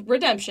some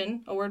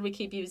redemption, a word we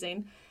keep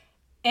using.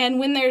 And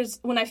when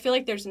I feel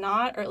like there's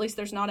not, or at least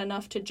there's not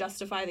enough to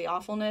justify the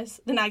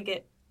awfulness, then I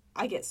get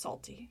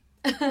salty.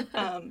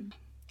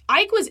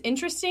 Ike was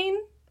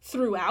interesting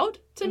throughout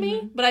to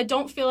me, but I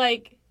don't feel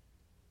like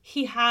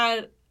he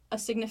had a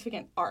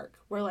significant arc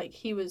where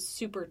he was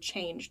super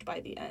changed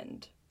by the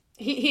end.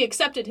 He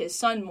accepted his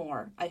son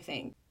more, I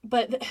think.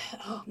 But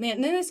oh man,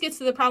 and then this gets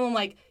to the problem,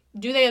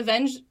 do they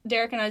avenge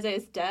Derek and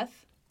Isaiah's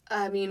death?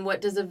 I mean, what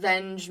does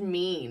avenge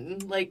mean?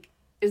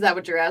 Is that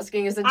what you're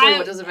asking? Essentially,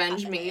 what does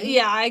avenge mean?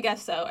 Yeah, I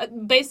guess so.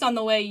 Based on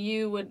the way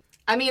you would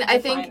I mean, I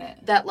think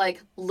that,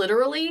 like,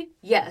 literally,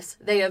 yes,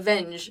 they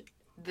avenge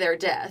their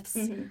deaths.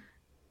 Mm-hmm.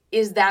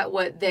 Is that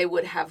what they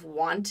would have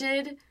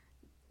wanted?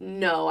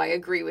 No, I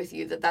agree with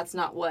you that that's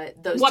not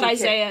what those what two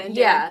Isaiah and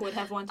Derek would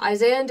have wanted.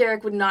 Isaiah and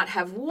Derek would not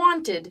have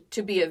wanted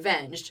to be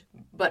avenged,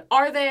 but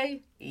are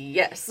they?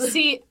 Yes.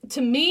 See,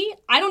 to me,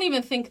 I don't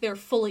even think they're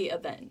fully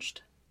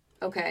avenged.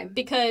 Okay.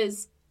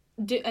 Because,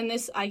 and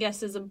this, I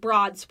guess, is a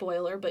broad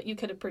spoiler, but you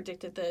could have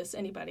predicted this,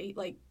 anybody.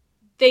 Like,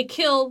 they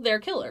kill their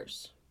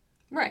killers.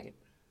 Right.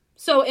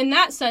 So, in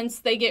that sense,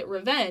 they get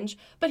revenge.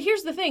 But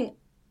here's the thing.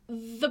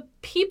 The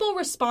people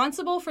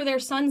responsible for their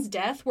son's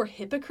death were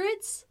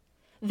hypocrites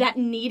that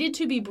needed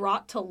to be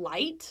brought to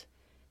light.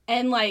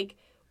 And, like,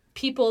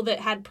 people that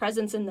had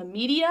presence in the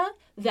media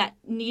that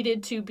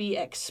needed to be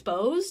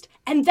exposed.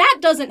 And that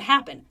doesn't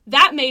happen.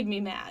 That made me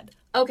mad.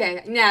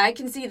 Okay, yeah, I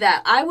can see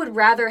that. I would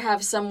rather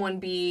have someone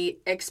be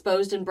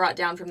exposed and brought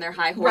down from their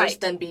high horse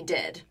than be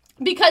dead.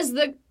 Because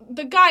the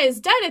guy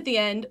is dead at the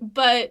end,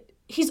 but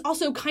he's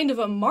also kind of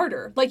a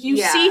martyr. Like, you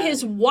see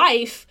his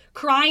wife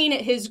crying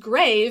at his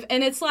grave,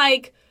 and it's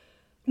like,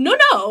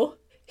 no,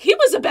 he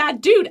was a bad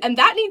dude, and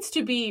that needs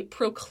to be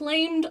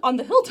proclaimed on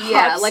the hilltops.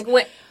 Yeah, like,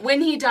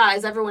 when he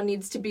dies, everyone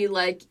needs to be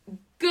like,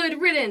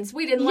 good riddance,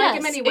 we didn't like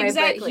him anyway,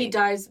 exactly. But he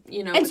dies,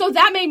 you know. And so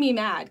that made me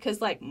mad,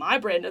 because, like, my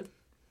brand of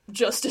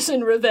justice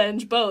and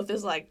revenge both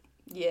is like,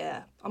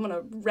 yeah, I'm going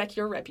to wreck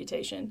your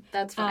reputation.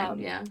 That's fine,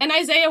 yeah. And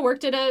Isaiah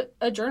worked at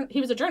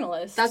he was a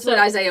journalist. That's what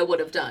Isaiah would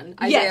have done.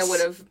 Isaiah would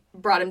have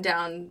brought him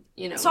down,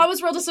 you know. So I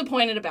was real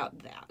disappointed about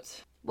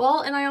that.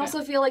 Well, and I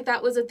also feel like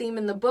that was a theme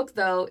in the book,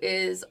 though,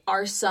 is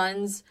our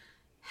sons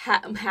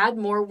had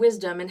more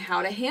wisdom in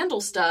how to handle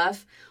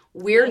stuff.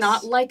 We're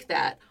not like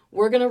that.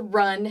 We're going to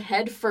run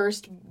head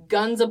first,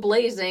 guns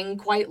a-blazing,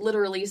 quite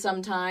literally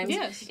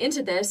sometimes,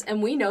 into this,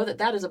 and we know that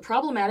that is a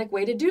problematic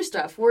way to do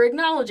stuff. We're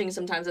acknowledging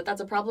sometimes that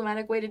that's a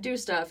problematic way to do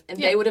stuff, and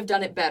they would have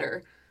done it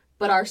better,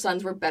 but our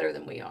sons were better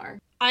than we are.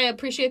 I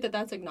appreciate that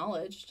that's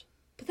acknowledged.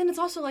 But then it's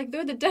also like,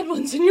 they're the dead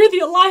ones, and you're the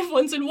alive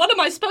ones, and what am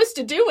I supposed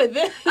to do with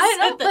this? I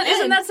know, but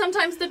isn't that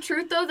sometimes the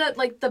truth, though, that,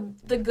 like,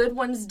 the good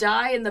ones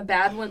die, and the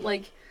bad one,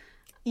 like...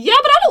 Yeah,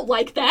 but I don't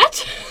like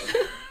that.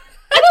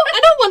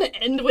 I don't want to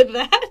end with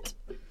that.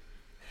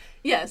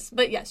 Yes,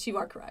 but yes, you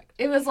are correct.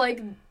 It was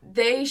like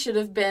they should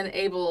have been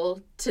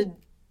able to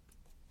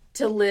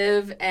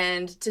live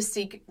and to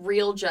seek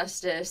real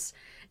justice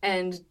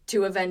and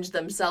to avenge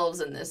themselves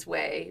in this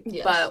way.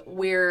 Yes. But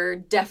we're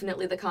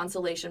definitely the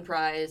consolation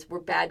prize. We're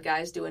bad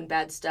guys doing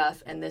bad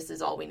stuff, and this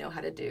is all we know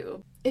how to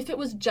do. If it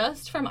was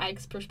just from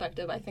Ike's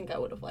perspective, I think I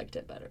would have liked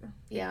it better.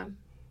 Yeah.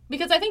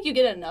 Because I think you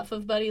get enough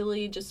of Buddy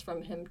Lee just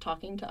from him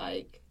talking to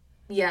Ike.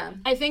 Yeah.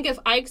 I think if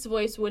Ike's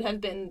voice would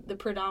have been the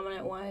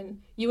predominant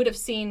one, you would have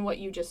seen what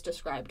you just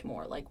described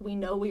more. Like, we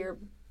know we are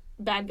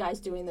bad guys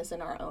doing this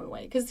in our own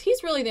way. Because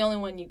he's really the only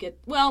one you get...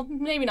 Well,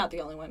 maybe not the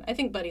only one. I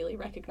think Buddy Lee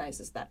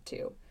recognizes that,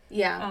 too.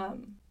 Yeah.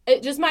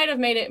 It just might have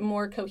made it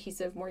more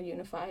cohesive, more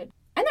unified.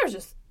 And there's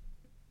just...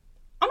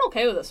 I'm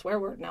okay with a swear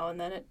word now and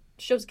then. It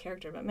shows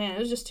character, but man, it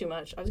was just too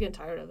much. I was getting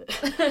tired of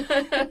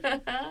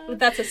it. But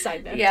that's a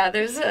side note. Yeah,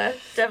 there's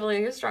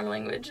definitely a strong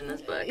language in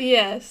this book.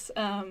 Yes.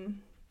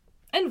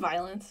 And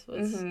violence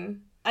was... Mm-hmm.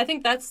 I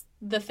think that's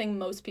the thing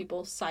most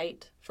people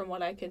cite, from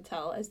what I could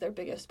tell, as their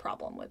biggest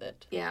problem with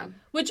it. Yeah.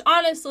 Which,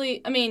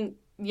 honestly, I mean,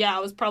 yeah,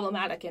 it was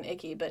problematic and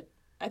icky, but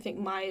I think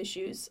my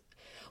issues...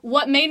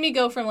 What made me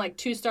go from, like,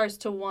 2 stars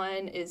to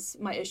 1 is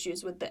my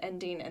issues with the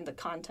ending and the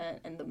content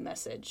and the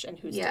message and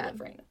who's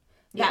delivering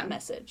that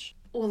message.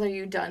 Well, are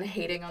you done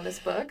hating on this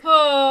book?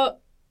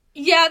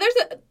 Yeah,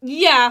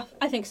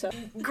 I think so.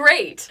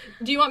 Great.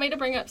 Do you want me to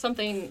bring up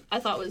something I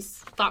thought was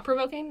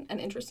thought-provoking and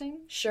interesting?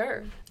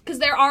 Sure. Because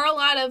there are a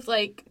lot of,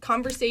 like,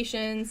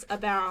 conversations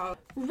about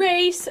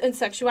race and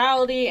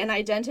sexuality and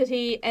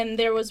identity, and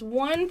there was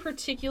one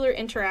particular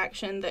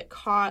interaction that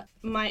caught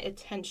my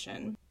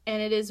attention,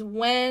 and it is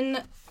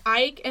when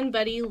Ike and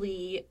Buddy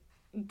Lee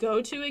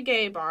go to a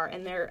gay bar,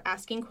 and they're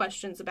asking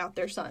questions about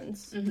their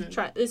sons.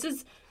 Mm-hmm. This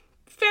is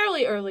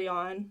fairly early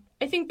on.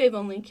 I think they've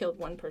only killed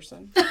one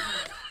person.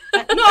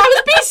 No,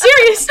 I was being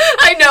serious.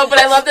 I know, but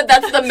I love that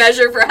that's the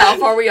measure for how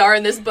far we are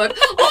in this book.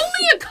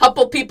 Only a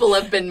couple people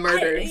have been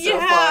murdered so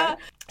far.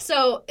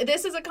 So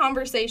this is a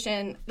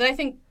conversation that I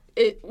think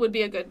it would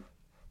be a good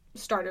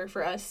starter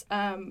for us.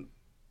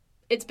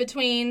 It's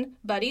between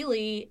Buddy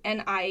Lee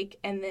and Ike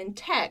and then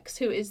Tex,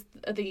 who is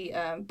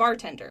the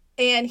bartender.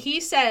 And he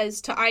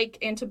says to Ike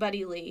and to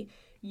Buddy Lee,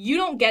 "You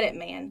don't get it,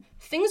 man.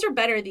 Things are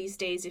better these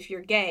days if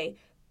you're gay,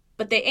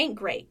 but they ain't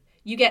great.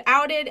 You get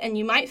outed, and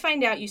you might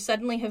find out you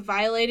suddenly have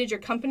violated your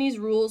company's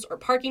rules or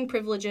parking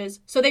privileges,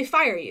 so they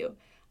fire you.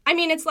 I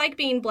mean, it's like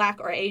being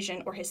black or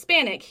Asian or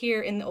Hispanic here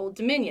in the Old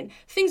Dominion.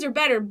 Things are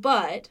better,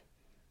 but..."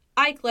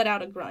 Ike let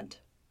out a grunt.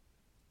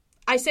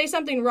 "I say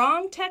something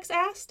wrong?" Tex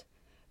asked.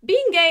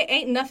 "Being gay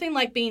ain't nothing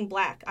like being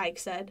black," Ike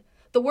said.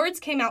 The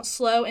words came out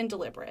slow and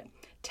deliberate.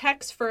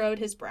 Tex furrowed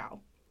his brow.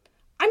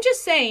 "I'm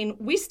just saying,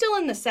 we still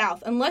in the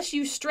South. Unless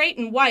you straight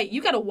and white,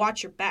 you gotta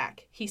watch your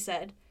back," he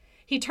said.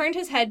 He turned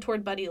his head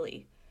toward Buddy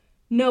Lee.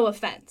 "No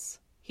offense,"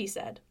 he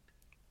said.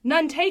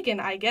 None taken,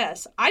 I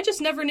guess. I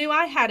just never knew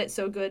I had it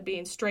so good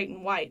being straight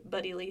and white,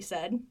 Buddy Lee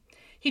said.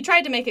 He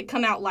tried to make it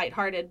come out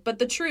lighthearted, but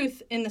the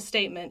truth in the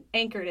statement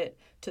anchored it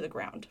to the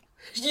ground.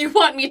 You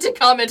want me to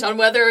comment on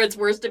whether it's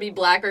worse to be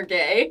black or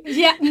gay?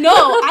 Yeah, no,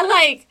 I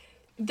like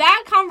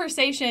that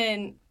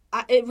conversation.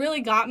 It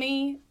really got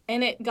me,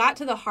 and it got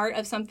to the heart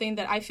of something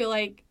that I feel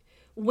like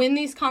when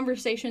these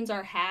conversations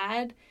are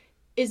had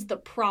is the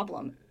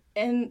problem.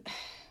 And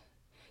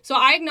so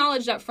I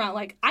acknowledged up front,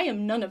 like, I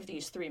am none of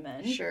these three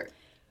men. Sure.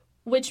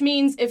 Which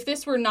means if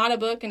this were not a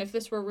book and if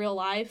this were real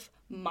life,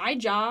 my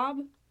job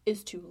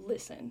is to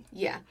listen.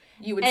 Yeah.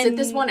 You would sit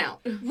this one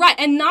out. Right,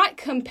 and not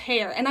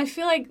compare. And I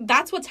feel like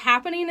that's what's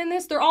happening in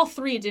this. They're all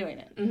three doing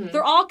it. Mm-hmm.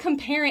 They're all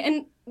comparing,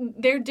 and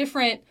they're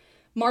different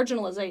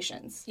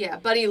marginalizations. Yeah,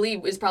 Buddy Lee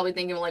is probably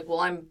thinking like, well,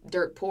 I'm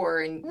dirt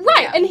poor, and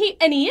right, yeah. and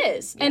he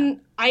is, yeah.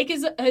 And Ike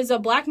is a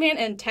black man,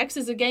 and Tex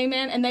is a gay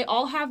man, and they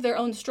all have their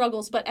own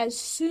struggles. But as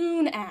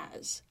soon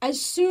as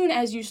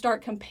you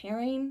start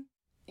comparing,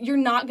 you're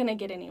not gonna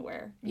get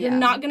anywhere. You're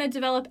not gonna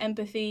develop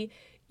empathy.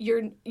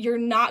 You're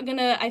not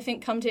gonna, I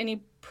think, come to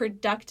any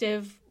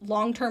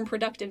long-term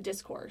productive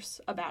discourse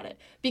about it,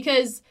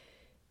 because.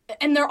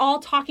 And they're all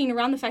talking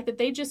around the fact that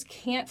they just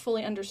can't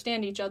fully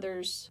understand each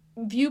other's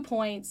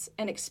viewpoints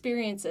and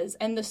experiences.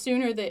 And the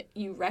sooner that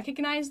you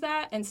recognize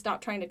that and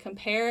stop trying to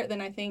compare,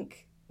 then I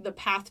think the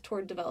path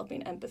toward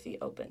developing empathy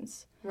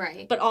opens.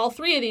 Right. But all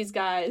three of these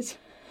guys,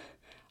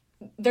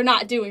 they're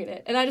not doing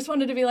it. And I just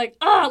wanted to be like,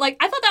 I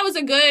thought that was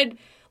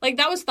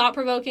that was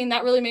thought-provoking.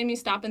 That really made me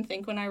stop and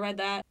think when I read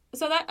that.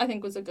 So that, I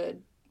think, was a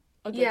good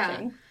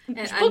thing.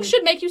 Books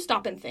should make you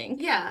stop and think.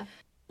 Yeah.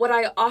 What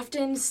I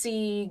often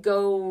see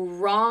go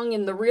wrong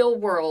in the real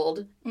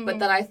world, mm-hmm. but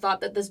that I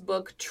thought that this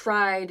book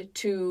tried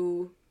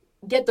to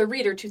get the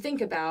reader to think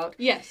about,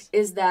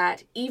 is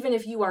that even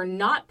if you are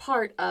not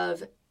part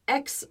of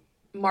X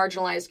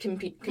marginalized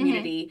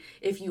community, mm-hmm.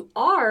 if you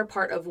are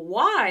part of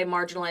Y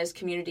marginalized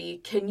community,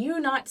 can you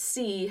not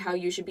see how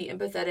you should be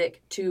empathetic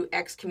to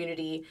X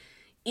community,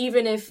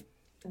 even if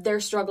their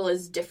struggle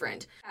is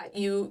different?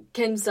 You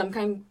can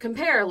sometimes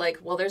compare, like,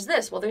 well, there's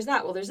this, well, there's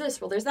that, well, there's this,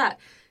 well, there's that.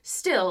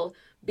 Still,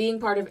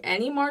 being part of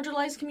any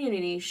marginalized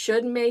community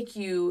should make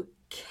you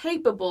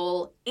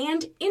capable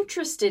and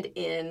interested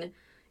in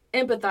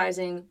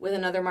empathizing with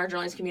another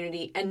marginalized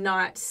community and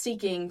not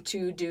seeking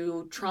to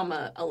do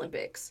trauma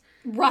Olympics.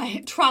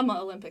 Right, trauma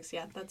Olympics,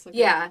 yeah, that's a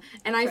good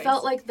and I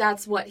felt like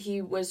that's what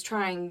he was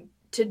trying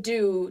to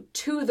do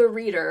to the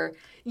reader,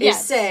 is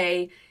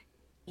say,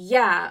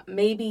 yeah,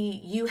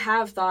 maybe you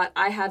have thought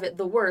I have it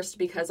the worst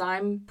because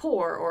I'm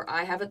poor, or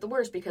I have it the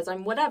worst because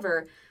I'm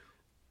whatever.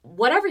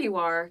 Whatever you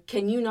are,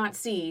 can you not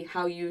see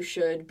how you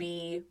should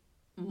be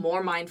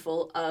more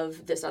mindful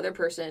of this other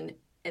person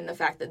and the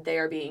fact that they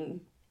are being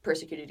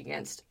persecuted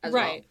against as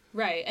well?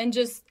 Right. And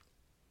just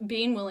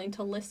being willing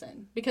to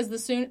listen. Because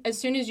as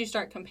soon as you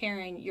start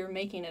comparing, you're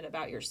making it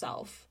about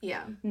yourself.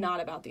 Yeah.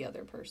 Not about the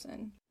other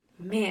person.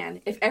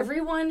 Man, if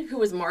everyone who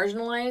was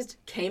marginalized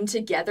came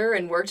together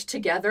and worked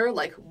together,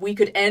 like, we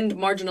could end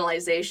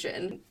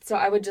marginalization. So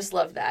I would just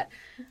love that.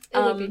 It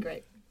would be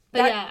great.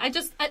 But I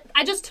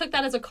just took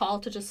that as a call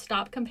to just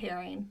stop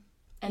comparing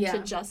and to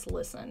just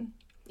listen.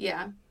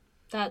 Yeah.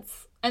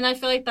 And I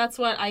feel like that's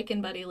what Ike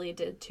and Buddy Lee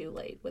did too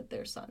late with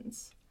their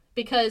sons.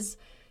 Because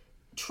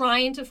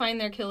trying to find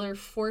their killer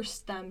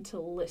forced them to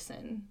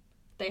listen.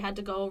 They had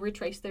to go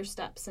retrace their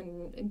steps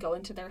and go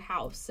into their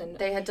house. And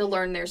they had to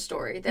learn their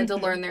story. They had mm-hmm.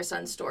 to learn their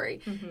son's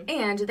story. Mm-hmm.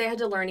 And they had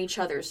to learn each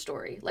other's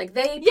story. Like,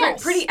 they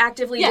pretty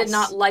actively did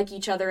not like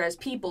each other as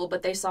people,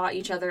 but they saw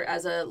each other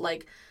as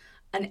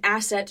an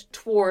asset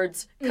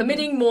towards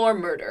committing more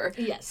murder.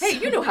 Yes. Hey,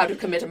 you know how to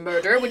commit a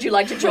murder. Would you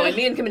like to join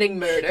me in committing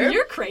murder?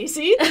 You're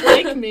crazy,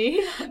 like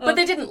me. But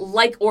they didn't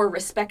like or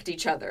respect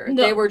each other.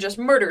 No. They were just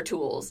murder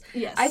tools.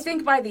 Yes. I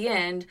think by the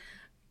end,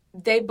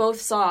 they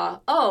both saw,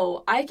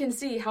 I can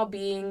see how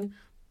being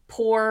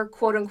poor,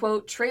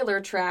 quote-unquote, trailer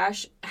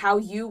trash, how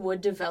you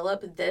would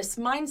develop this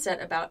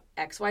mindset about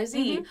XYZ.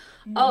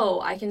 Mm-hmm.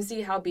 Mm-hmm. I can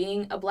see how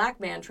being a black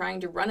man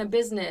trying to run a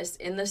business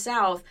in the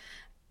South,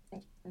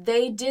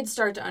 they did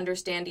start to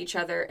understand each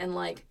other, and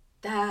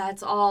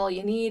that's all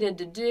you needed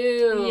to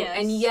do. Yes.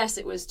 And yes,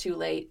 it was too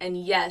late.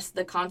 And yes,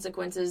 the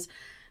consequences,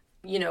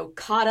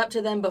 caught up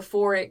to them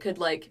before it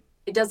could,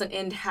 it doesn't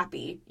end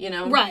happy,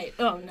 Right.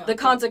 Oh, no. The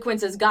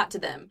consequences got to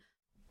them.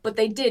 But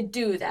they did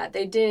do that.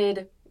 They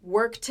did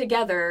work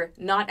together,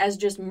 not as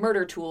just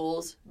murder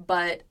tools,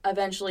 but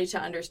eventually to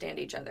understand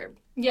each other.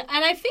 Yeah,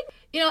 and I think,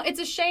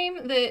 it's a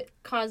shame that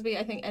Cosby,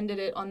 I think, ended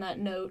it on that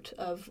note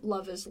of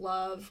love is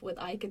love with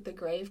Ike at the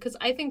grave, because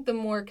I think the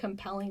more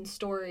compelling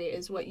story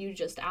is what you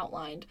just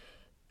outlined.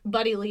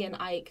 Buddy Lee and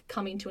Ike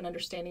coming to an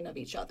understanding of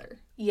each other.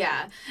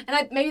 Yeah.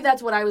 And maybe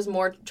that's what I was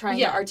more trying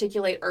to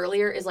articulate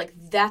earlier, is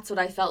that's what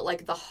I felt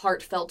like the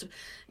heartfelt,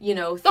 thing.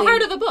 The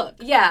heart of the book.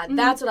 Yeah, mm-hmm.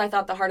 That's what I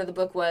thought the heart of the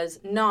book was,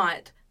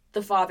 not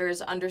the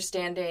father's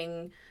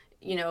understanding,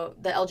 the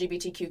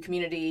LGBTQ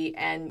community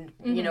and,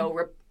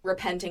 mm-hmm.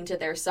 Repenting to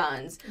their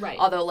sons. Right.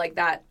 Although,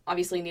 that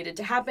obviously needed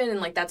to happen,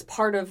 and, that's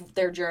part of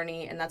their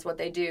journey, and that's what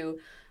they do.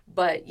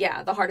 But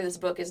yeah, the heart of this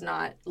book is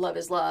not love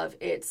is love.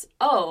 It's,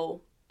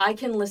 oh, I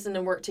can listen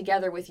and work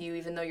together with you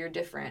even though you're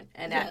different.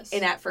 And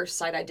at first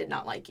sight, I did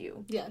not like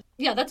you. Yeah.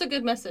 Yeah, that's a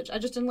good message. I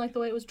just didn't like the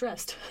way it was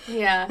dressed.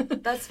 Yeah,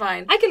 that's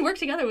fine. I can work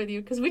together with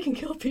you because we can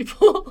kill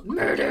people.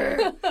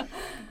 Murder.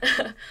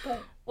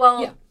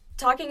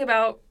 Talking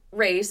about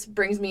race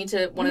brings me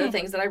to one of the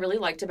things that I really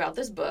liked about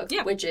this book,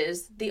 which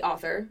is the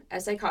author,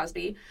 S.A.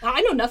 Cosby.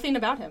 I know nothing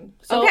about him,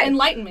 so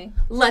enlighten me.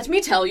 Let me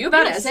tell you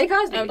about S.A.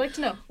 Cosby. I would like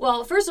to know.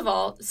 Well, first of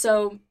all,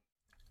 so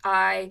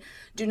I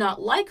do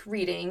not like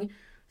reading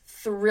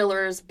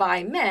thrillers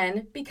by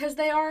men because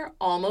they are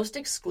almost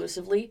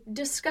exclusively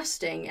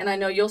disgusting. And I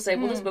know you'll say,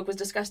 well, this book was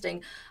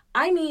disgusting.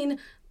 I mean,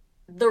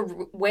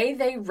 the way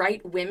they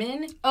write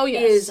women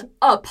is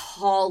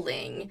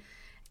appalling.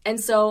 And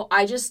so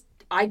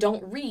I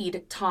don't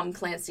read Tom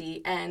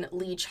Clancy and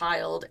Lee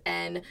Child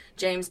and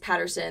James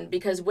Patterson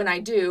because when I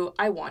do,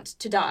 I want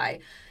to die.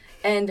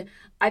 And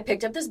I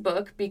picked up this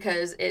book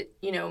because it,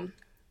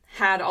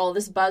 had all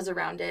this buzz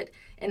around it.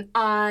 And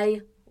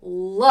I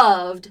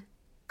loved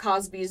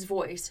Cosby's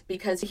voice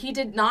because he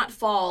did not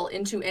fall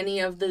into any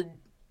of the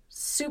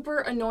super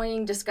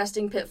annoying,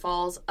 disgusting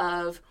pitfalls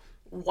of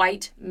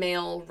white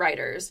male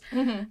writers.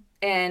 Mm-hmm.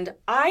 And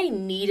I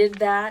needed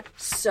that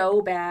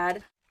so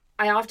bad.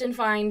 I often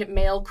find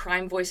male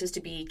crime voices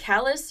to be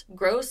callous,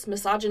 gross,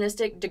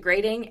 misogynistic,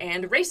 degrading,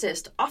 and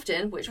racist,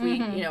 often, which we,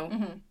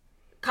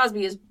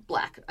 Cosby is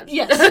black.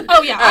 Yes.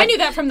 Oh, yeah. I knew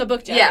that from the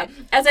book, Jerry. Yeah.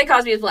 S.A.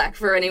 Cosby is black,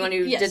 for anyone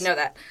who didn't know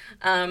that.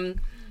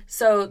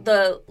 So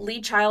the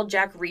Lee Child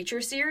Jack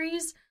Reacher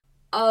series,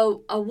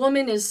 a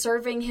woman is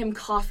serving him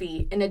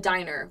coffee in a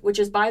diner, which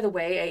is, by the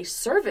way, a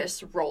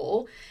service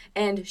role,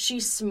 and she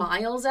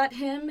smiles at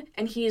him,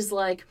 and he's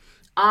like,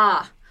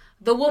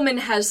 the woman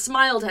has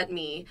smiled at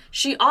me.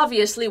 She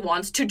obviously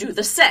wants to do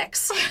the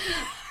sex.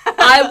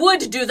 I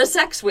would do the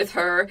sex with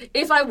her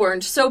if I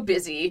weren't so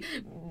busy,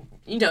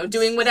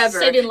 doing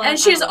whatever. And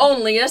she's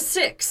only a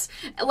 6.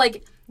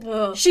 Like,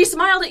 she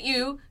smiled at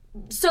you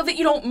so that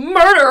you don't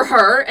murder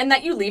her and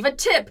that you leave a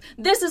tip.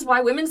 This is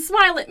why women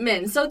smile at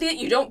men, so that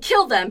you don't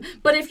kill them.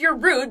 But if you're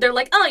rude, they're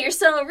like, oh, you're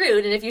so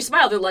rude. And if you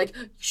smile, they're like,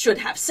 should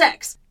have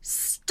sex.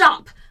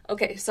 Stop.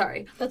 Okay,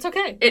 sorry. That's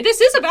okay.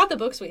 This is about the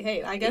books we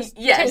hate. I guess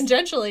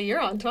tangentially you're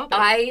on topic.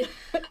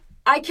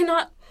 I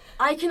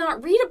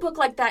cannot read a book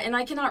like that, and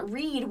I cannot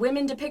read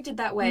women depicted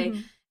that way.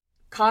 Mm-hmm.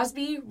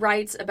 Cosby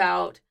writes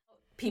about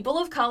people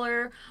of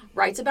color,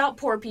 writes about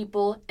poor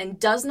people, and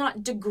does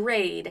not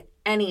degrade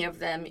any of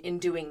them in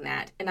doing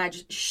that. And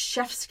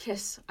chef's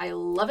kiss. I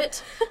love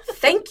it.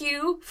 Thank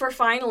you for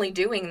finally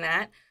doing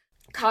that.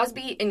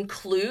 Cosby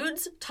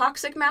includes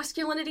toxic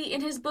masculinity in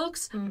his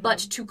books, but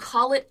to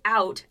call it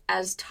out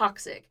as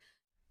toxic.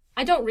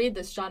 I don't read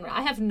this genre.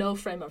 I have no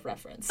frame of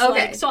reference.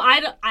 Okay. So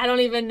I don't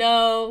even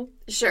know.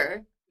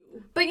 Sure.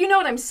 But you know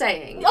what I'm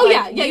saying. Oh,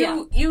 yeah.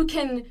 You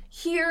can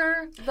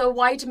hear the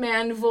white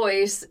man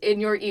voice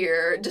in your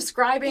ear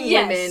describing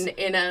women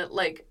in a,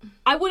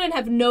 I wouldn't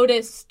have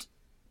noticed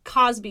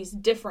Cosby's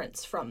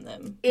difference from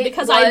them.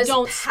 Because I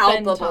don't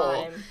palpable.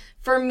 Spend time.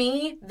 For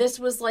me, this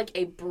was like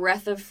a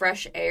breath of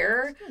fresh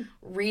air,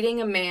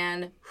 reading a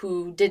man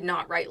who did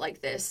not write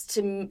like this.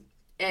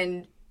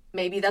 And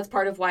maybe that's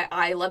part of why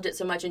I loved it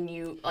so much, and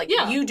you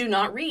do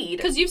not read.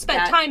 Because you've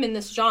spent time in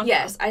this genre.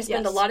 Yes, I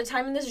spend a lot of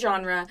time in this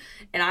genre,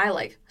 and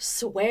I,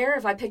 swear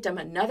if I picked up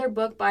another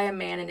book by a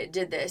man and it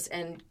did this,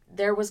 and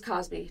there was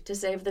Cosby to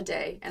save the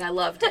day, and I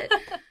loved it.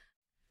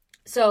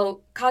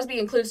 So Cosby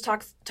includes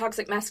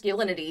toxic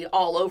masculinity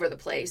all over the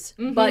place,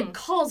 but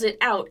calls it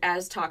out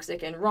as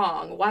toxic and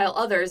wrong, while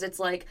others, it's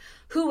like,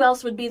 who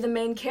else would be the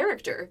main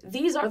character?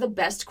 These are the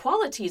best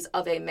qualities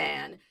of a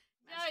man.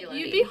 Yeah,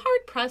 you'd be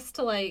hard-pressed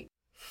to,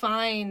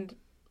 find,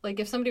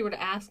 if somebody were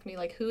to ask me,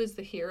 who is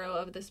the hero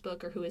of this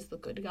book or who is the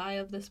good guy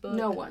of this book?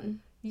 No one.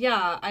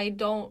 Yeah, I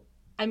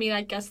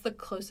guess the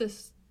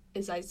closest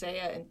is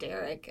Isaiah and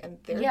Derek, and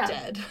they're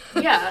dead.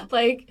 Yeah.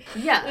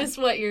 Is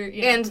what you're...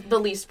 And the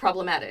least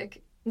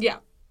problematic. Yeah.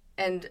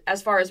 And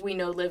as far as we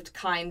know, lived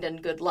kind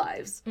and good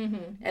lives.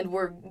 Mm-hmm. And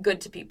were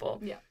good to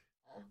people. Yeah.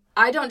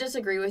 I don't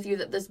disagree with you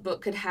that this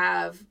book could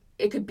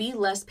be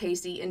less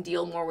pacey and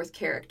deal more with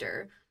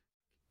character.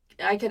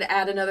 I could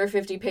add another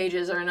 50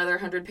 pages or another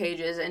 100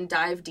 pages and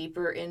dive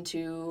deeper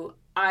into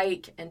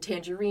Ike and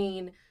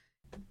Tangerine.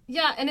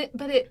 Yeah,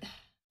 but it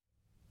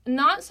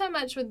not so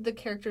much with the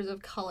characters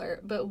of color,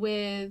 but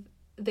with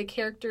the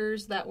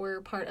characters that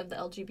were part of the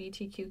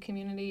LGBTQ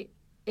community.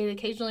 It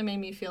occasionally made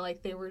me feel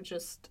like they were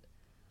just,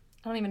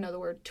 I don't even know the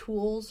word,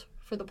 tools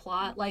for the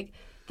plot.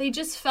 They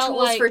just felt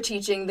tools for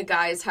teaching the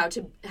guys how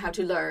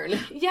to learn.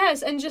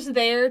 Yes, and just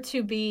there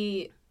to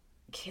be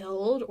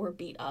killed or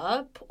beat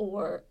up,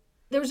 or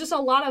there was just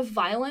a lot of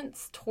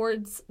violence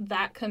towards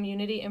that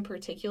community in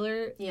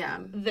particular. Yeah.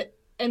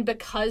 And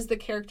because the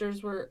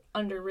characters were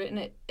underwritten,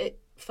 it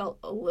felt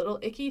a little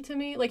icky to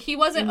me. He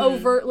wasn't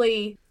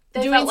overtly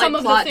doing some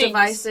of plot the things.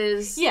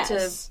 Devices.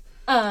 Yes.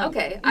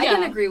 Okay, I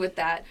can agree with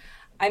that.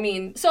 I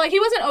mean... So, he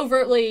wasn't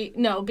overtly,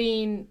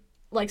 being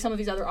like some of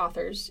these other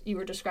authors you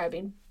were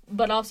describing.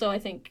 But also, I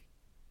think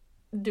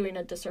doing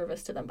a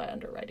disservice to them by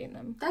underwriting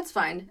them. That's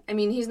fine. I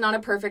mean, he's not a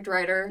perfect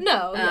writer.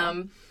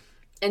 No.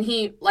 And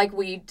he, like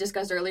we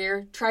discussed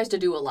earlier, tries to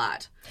do a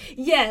lot.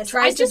 Yes.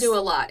 Tries to do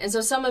a lot. And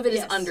so some of it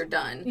is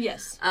underdone.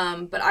 Yes.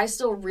 But I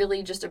still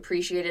really just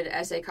appreciated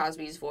S.A.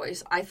 Cosby's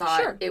voice. I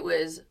thought it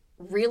was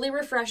really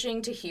refreshing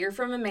to hear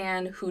from a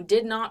man who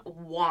did not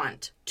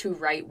want to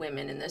write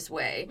women in this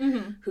way,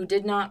 who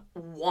did not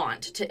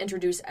want to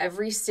introduce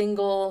every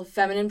single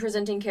feminine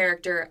presenting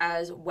character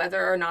as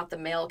whether or not the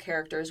male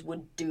characters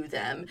would do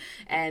them,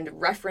 and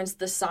reference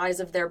the size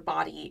of their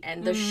body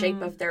and the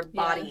shape of their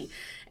body,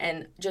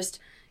 and just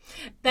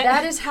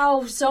that is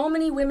how so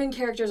many women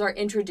characters are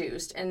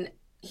introduced, and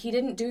he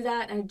didn't do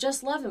that, and I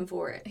just love him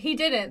for it. He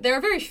didn't. There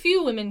are very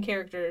few women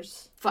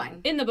characters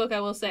in the book, I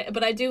will say,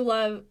 but I do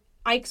love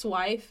Ike's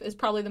wife is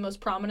probably the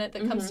most prominent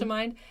that comes to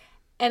mind.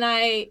 And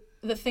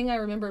the thing I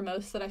remember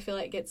most that I feel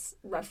like gets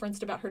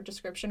referenced about her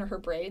description are her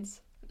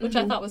braids, which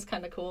I thought was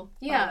kind of cool.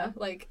 Yeah.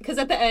 Because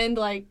at the end,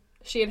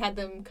 she had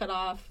them cut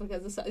off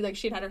because,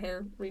 she'd had her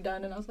hair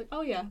redone. And I was like,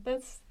 oh, yeah,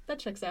 that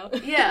checks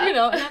out. Yeah.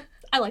 And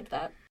I liked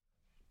that.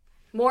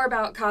 More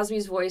about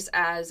Cosby's voice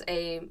as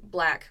a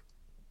black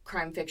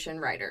crime fiction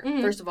writer.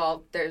 First of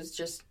all, there's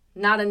just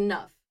not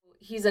enough.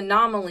 He's an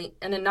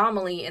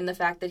anomaly in the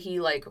fact that he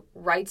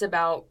writes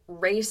about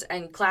race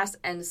and class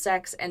and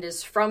sex and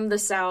is from the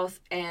South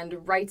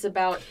and writes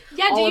about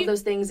all of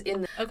those things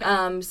in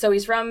the, so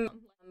he's from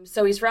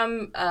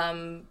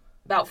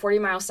about 40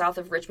 miles south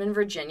of Richmond,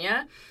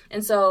 Virginia.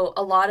 And so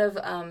a lot of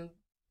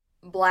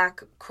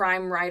black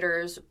crime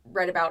writers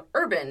write about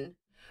urban.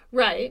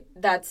 Right.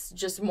 That's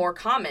just more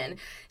common.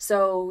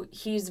 So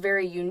he's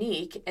very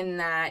unique in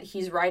that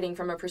he's writing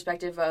from a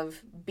perspective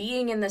of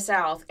being in the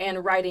South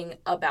and writing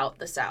about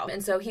the South.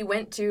 And so he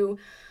went to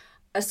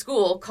a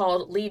school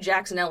called Lee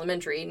Jackson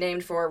Elementary,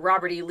 named for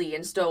Robert E. Lee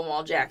and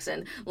Stonewall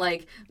Jackson.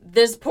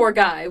 This poor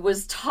guy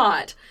was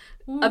taught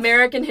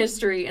American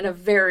history in a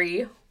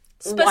very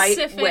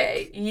specific white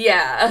way.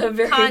 Yeah, a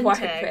very context.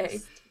 white way.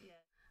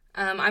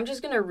 I'm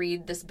just going to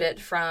read this bit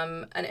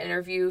from an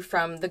interview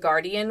from The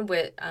Guardian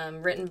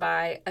written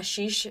by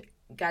Ashish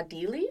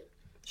Gadili.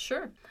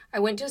 Sure. I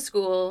went to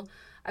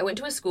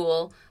a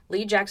school,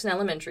 Lee Jackson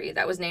Elementary,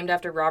 that was named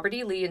after Robert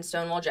E. Lee and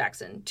Stonewall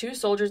Jackson, two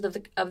soldiers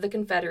of the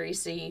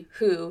Confederacy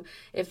who,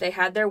 if they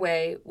had their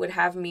way, would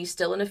have me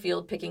still in a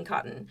field picking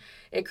cotton.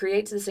 It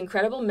creates this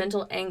incredible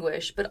mental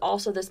anguish, but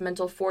also this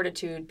mental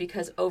fortitude,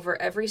 because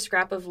over every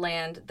scrap of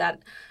land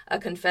that a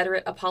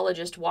Confederate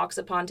apologist walks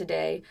upon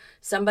today,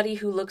 somebody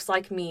who looks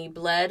like me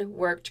bled,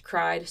 worked,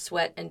 cried,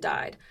 sweat, and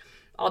died.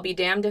 I'll be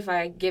damned if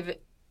I give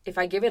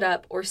it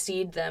up or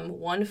cede them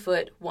 1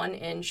 foot, 1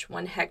 inch,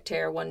 1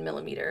 hectare, 1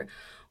 millimeter.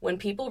 When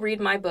people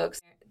read my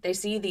books, they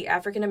see the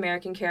African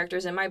American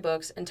characters in my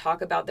books and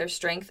talk about their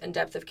strength and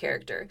depth of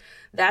character.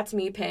 That's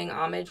me paying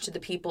homage to the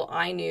people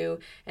I knew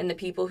and the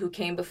people who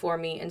came before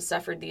me and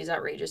suffered these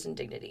outrageous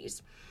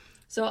indignities.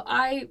 So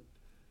I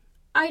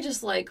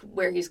just like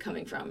where he's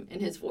coming from in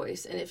his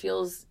voice, and it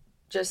feels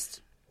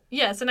just...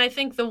 Yes, and I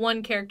think the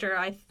one character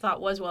I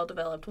thought was well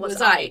developed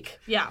was Ike.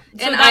 Yeah.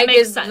 So and Ike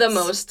is sense. The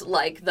most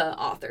like the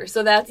author.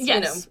 So that's,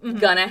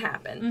 gonna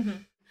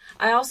happen.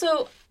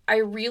 I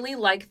really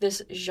like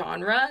this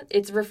genre.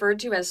 It's referred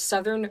to as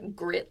Southern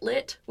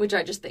Gritlit, which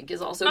I just think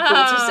is also cool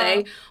to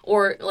say.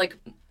 Or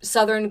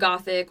Southern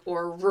Gothic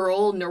or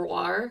Rural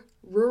Noir.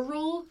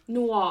 Rural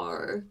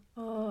Noir.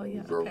 Oh,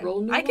 yeah.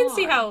 Rural Noir. I can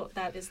see how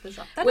that is the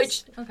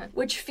genre.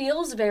 Which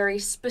feels very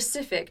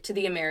specific to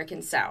the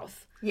American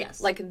South.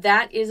 Yes.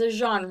 That is a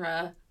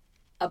genre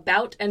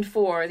about and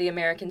for the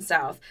American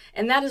South.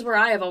 And that is where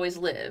I have always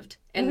lived.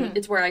 And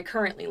it's where I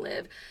currently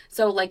live.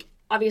 So,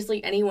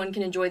 obviously anyone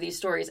can enjoy these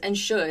stories and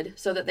should,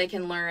 so that they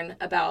can learn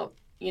about,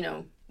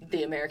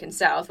 the American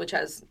South, which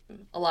has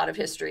a lot of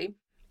history.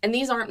 And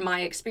these aren't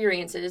my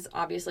experiences.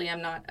 Obviously,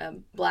 I'm not a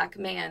black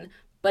man.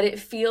 But it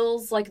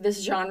feels like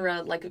this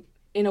genre,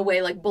 in a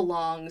way,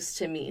 belongs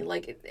to me.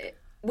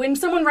 When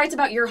someone writes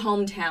about your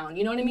hometown,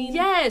 you know what I mean?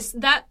 Yes,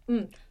 that...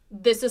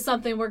 This is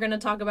something we're going to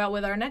talk about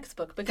with our next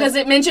book. Because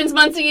it mentions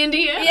Muncie,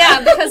 Indiana. Yeah,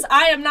 because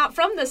I am not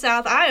from the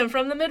South. I am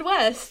from the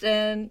Midwest.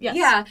 And yes.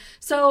 Yeah.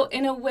 So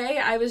in a way,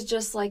 I was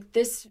just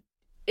this,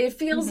 it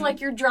feels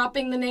like you're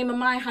dropping the name of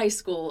my high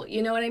school.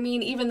 You know what I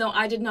mean? Even though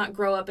I did not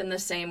grow up in the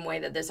same way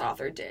that this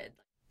author did.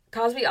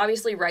 Cosby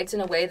obviously writes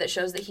in a way that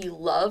shows that he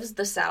loves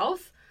the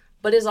South,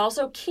 but is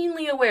also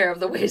keenly aware of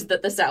the ways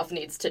that the South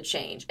needs to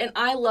change. And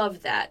I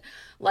love that.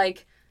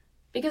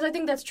 Because I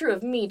think that's true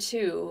of me,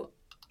 too.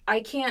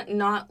 I can't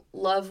not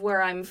love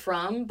where I'm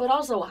from, but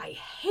also I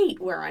hate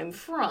where I'm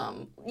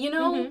from.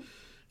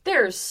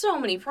 There's so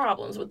many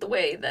problems with the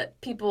way that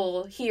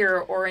people here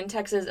or in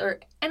Texas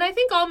and I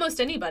think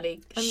almost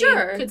anybody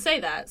could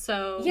say that.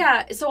 So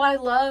yeah, so I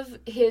love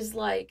his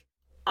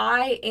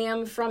I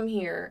am from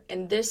here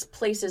and this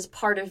place is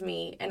part of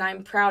me and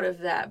I'm proud of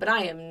that, but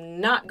I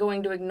am not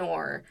going to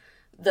ignore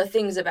the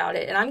things about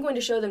it, and I'm going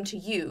to show them to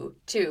you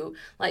too.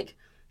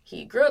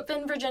 He grew up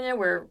in Virginia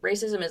where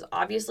racism is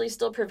obviously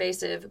still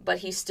pervasive, but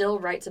he still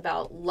writes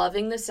about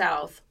loving the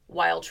South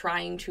while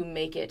trying to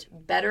make it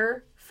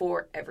better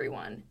for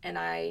everyone. And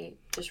I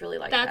just really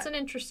like That's an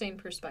interesting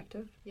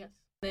perspective, yes.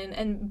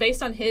 And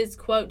based on his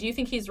quote, do you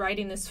think he's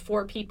writing this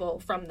for people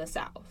from the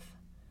South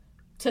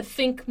to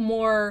think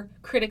more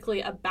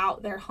critically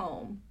about their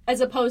home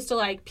as opposed to,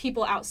 like,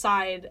 people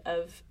outside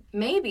of...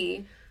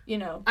 Maybe. You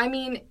know. I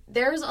mean,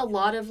 there's a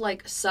lot of,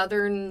 like,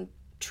 Southern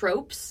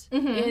tropes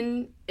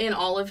in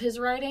all of his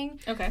writing.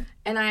 Okay.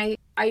 And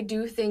I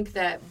do think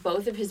that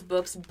both of his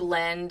books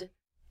blend,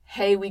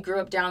 hey, we grew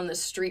up down the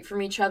street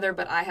from each other,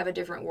 but I have a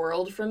different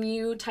world from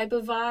you type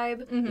of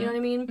vibe. You know what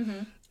I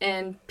mean?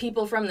 And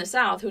people from the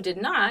South who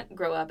did not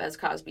grow up as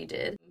Cosby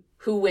did,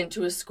 who went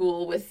to a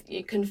school with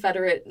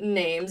Confederate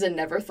names and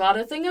never thought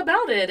a thing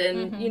about it.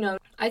 And, you know,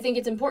 I think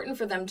it's important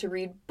for them to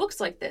read books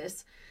like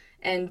this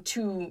and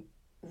to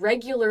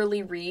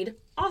regularly read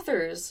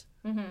authors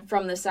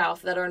from the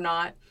South that are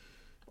not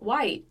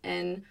white.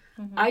 And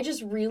I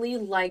just really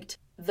liked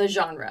the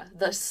genre,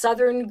 the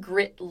Southern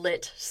grit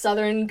lit,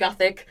 Southern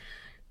Gothic,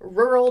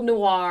 rural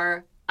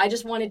noir. I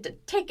just wanted to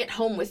take it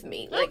home with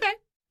me. Like, okay.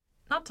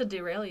 Not to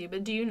derail you,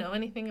 but do you know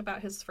anything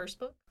about his first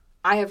book?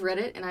 I have read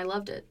it and I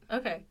loved it.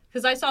 Okay.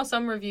 Because I saw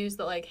some reviews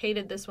that, like,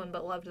 hated this one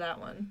but loved that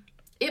one.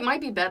 It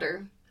might be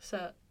better.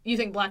 So, you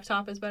think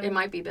Blacktop is better? It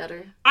might be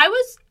better.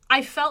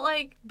 I felt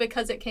like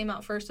because it came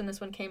out first and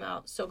this one came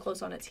out so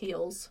close on its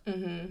heels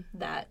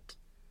that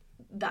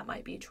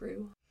might be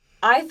true.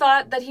 I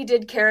thought that he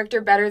did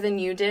character better than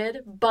you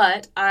did,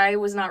 but I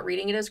was not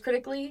reading it as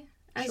critically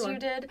as you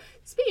did.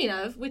 Speaking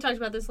of, we talked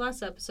about this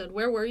last episode.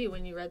 Where were you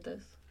when you read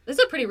this? This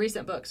is a pretty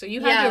recent book, so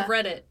you had to have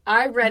read it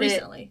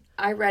recently.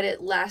 I read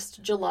it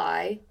last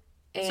July.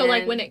 And so,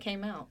 like, when it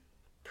came out?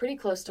 Pretty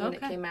close to when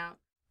it came out.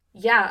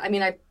 Yeah, I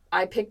mean,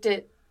 I picked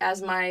it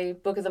as my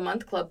Book of the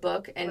Month Club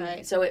book,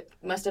 and so it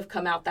must have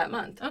come out that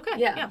month. Okay,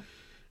 yeah.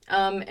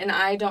 And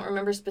I don't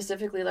remember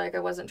specifically, like, I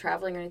wasn't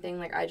traveling or anything.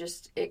 Like,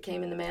 it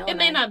came in the mail. It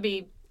may not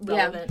be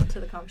relevant to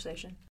the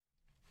conversation.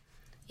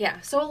 Yeah,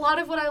 so a lot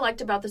of what I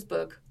liked about this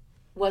book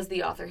was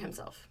the author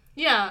himself.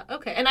 Yeah,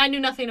 okay. And I knew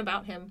nothing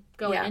about him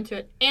going into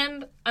it.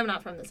 And I'm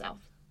not from the South.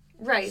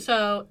 Right.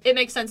 So it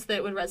makes sense that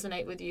it would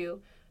resonate with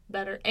you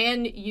better.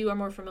 And you are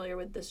more familiar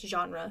with this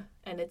genre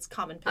and its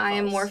common pitfalls. I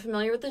am more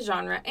familiar with the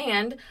genre,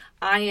 and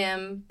I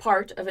am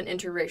part of an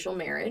interracial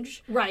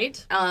marriage.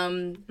 Right.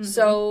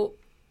 So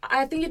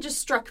I think it just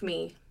struck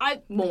me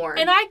more.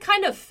 And I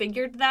kind of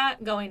figured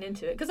that going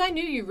into it, because I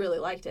knew you really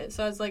liked it.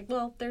 So I was like,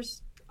 well,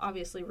 there's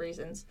obviously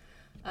reasons.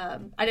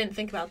 I didn't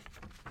think about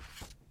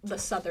the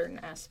Southern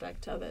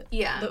aspect of it.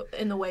 Yeah.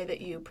 In the way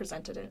that you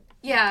presented it.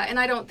 Yeah, and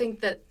I don't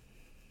think that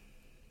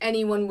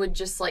anyone would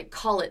just, like,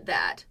 call it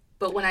that.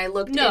 But when I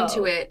looked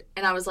into it,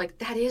 and I was like,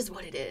 that is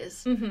what it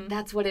is.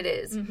 That's what it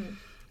is.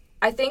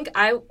 I think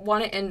I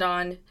want to end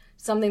on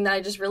something that I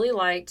just really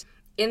liked.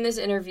 In this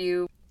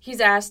interview, he's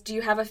asked, do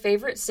you have a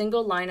favorite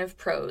single line of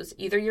prose,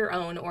 either your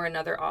own or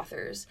another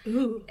author's?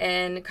 Ooh.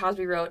 And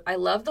Cosby wrote, I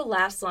love the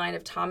last line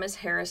of Thomas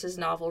Harris's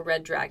novel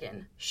Red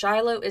Dragon.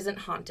 Shiloh isn't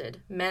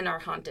haunted. Men are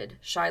haunted.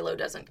 Shiloh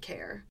doesn't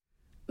care.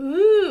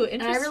 Ooh,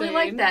 interesting. And I really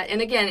like that.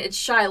 And again, it's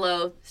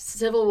Shiloh,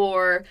 Civil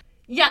War.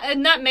 Yeah,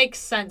 and that makes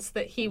sense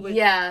that he would...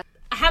 Yeah.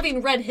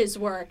 Having read his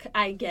work,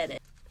 I get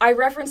it. I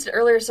referenced it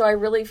earlier, so I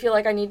really feel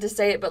like I need to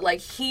say it, but, like,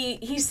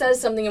 he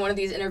says something in one of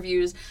these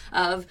interviews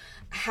of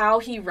how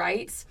he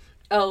writes.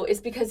 Oh,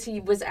 it's because he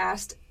was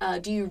asked,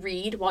 do you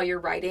read while you're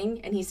writing?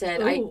 And he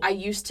said, I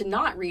used to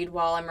not read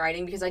while I'm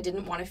writing because I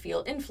didn't want to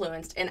feel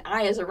influenced. And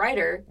I, as a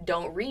writer,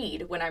 don't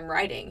read when I'm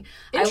writing.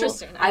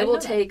 Interesting. I will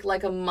take,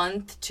 like, a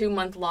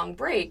 2-month long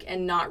break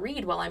and not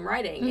read while I'm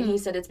writing. And he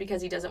said it's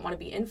because he doesn't want to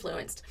be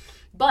influenced.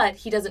 But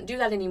he doesn't do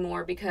that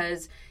anymore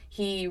because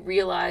he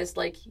realized,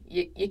 like,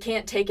 you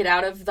can't take it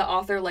out of the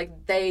author.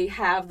 Like, they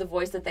have the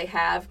voice that they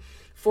have.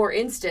 For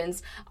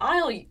instance,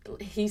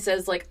 he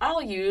says, like,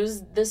 I'll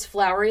use this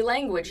flowery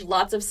language,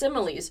 lots of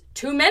similes,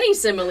 too many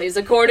similes,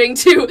 according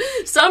to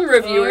some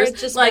reviewers. Or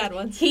just like, bad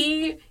ones.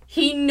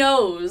 He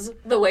knows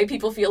the way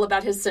people feel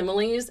about his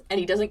similes, and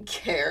he doesn't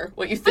care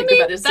what you think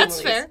about his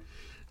similes. That's fair.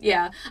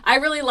 Yeah, I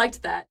really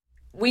liked that.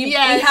 We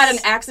had an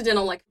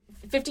accidental, like,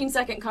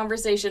 15-second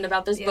conversation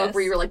about this book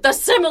where you were like, the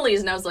similes,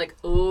 and I was like,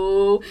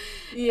 ooh.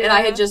 Yeah. And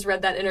I had just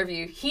read that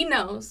interview. He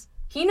knows.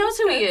 He knows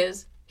who he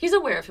is. He's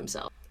aware of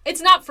himself.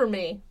 It's not for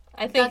me,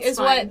 I think, That's is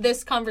fine. What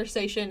this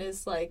conversation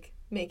is, like,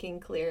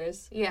 making clear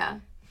is. Yeah.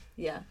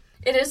 Yeah.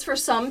 It is for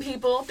some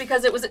people,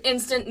 because it was an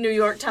instant New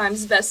York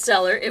Times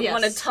bestseller. It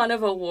won a ton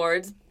of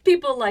awards.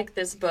 People like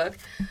this book.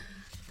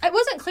 It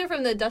wasn't clear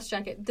from the Dust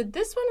Jacket. Did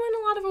this one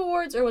win a lot of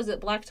awards, or was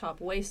it Blacktop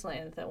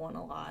Wasteland that won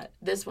a lot?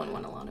 This one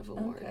won a lot of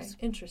awards. Okay,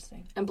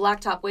 interesting. And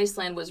Blacktop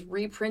Wasteland was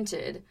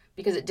reprinted,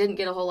 because it didn't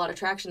get a whole lot of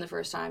traction the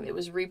first time. It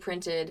was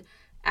reprinted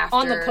after...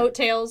 On the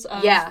coattails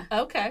of... Yeah.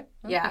 Okay.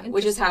 Yeah,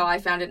 which is how I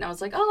found it, and I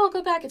was like, oh, I'll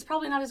go back. It's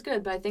probably not as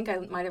good, but I think I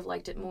might have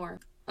liked it more.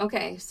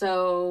 Okay,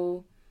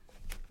 so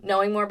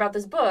knowing more about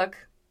this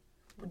book,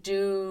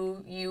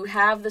 do you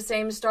have the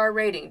same star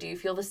rating? Do you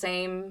feel the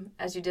same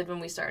as you did when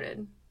we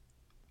started?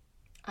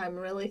 I'm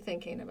really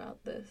thinking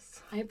about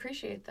this. I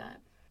appreciate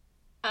that.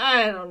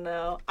 I don't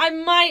know. I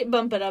might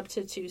bump it up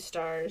to 2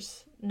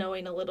 stars,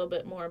 knowing a little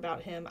bit more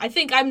about him. I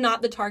think I'm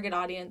not the target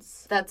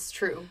audience. That's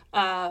true.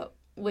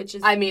 Which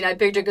is... I mean, I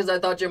picked it because I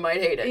thought you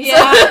might hate it.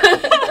 Yeah.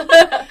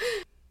 So.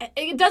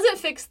 It doesn't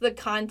fix the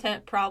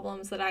content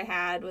problems that I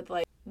had with,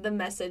 like, the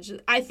message.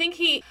 I think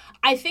he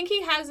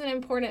has an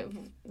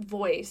important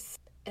voice,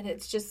 and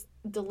it's just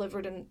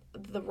delivered in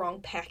the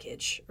wrong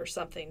package or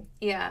something.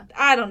 Yeah.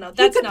 I don't know.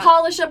 He could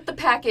polish up the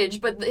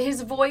package, but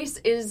his voice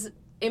is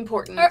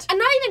important. And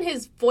not even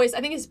his voice. I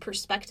think his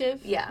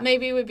perspective. Yeah.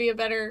 Maybe would be a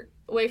better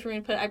way for me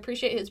to put it. I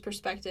appreciate his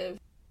perspective.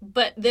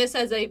 But this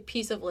as a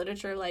piece of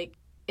literature, like,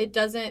 it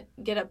doesn't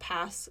get a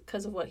pass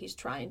because of what he's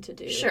trying to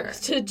do. Sure.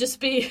 To just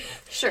be...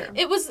 Sure.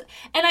 It was...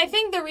 And I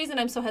think the reason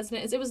I'm so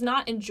hesitant is it was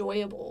not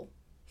enjoyable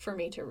for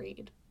me to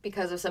read.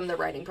 Because of some of the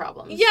writing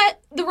problems. Yeah,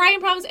 the writing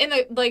problems and,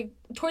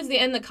 towards the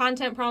end, the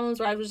content problems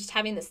where I was just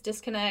having this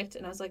disconnect.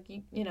 And I was like,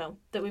 you know,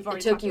 that we've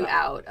already talked about. It took you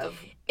out of...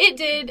 It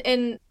did,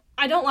 and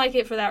I don't like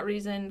it for that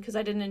reason because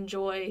I didn't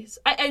enjoy...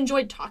 I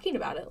enjoyed talking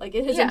about it. Like,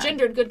 it has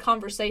engendered good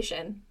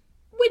conversation,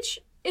 which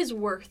is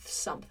worth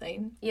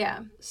something.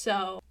 Yeah.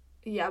 So...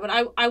 Yeah, but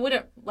I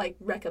wouldn't, like,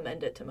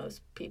 recommend it to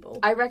most people.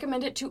 I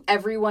recommend it to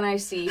everyone I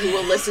see who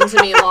will listen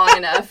to me long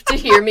enough to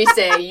hear me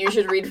say, you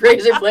should read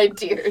Razorblade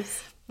Tears.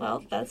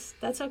 Well, that's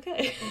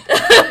okay.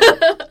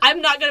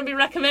 I'm not going to be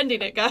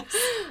recommending it, guys.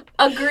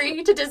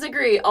 Agree to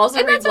disagree.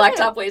 Also read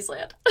Blacktop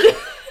Wasteland.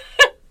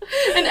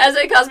 And as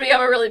a Cosby,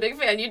 I'm a really big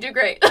fan. You do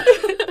great.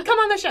 Come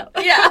on the show.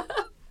 Yeah.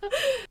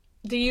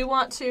 Do you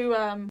want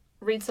to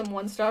read some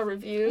 1-star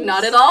reviews?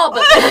 Not at all,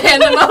 but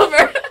hand them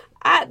over.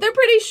 They're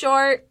pretty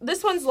short.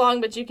 This one's long,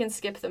 but you can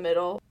skip the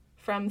middle.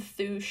 From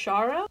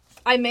Thushara.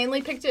 I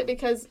mainly picked it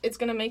because it's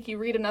going to make you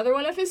read another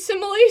one of his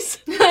similes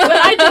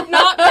that I did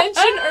not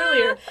mention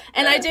earlier.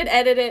 And I did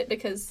edit it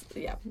because,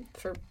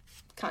 for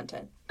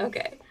content.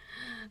 Okay.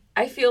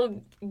 I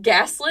feel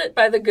gaslit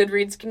by the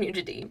Goodreads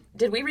community.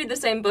 Did we read the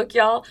same book,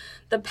 y'all?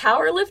 The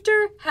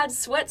powerlifter had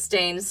sweat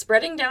stains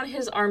spreading down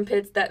his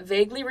armpits that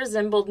vaguely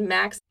resembled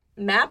maps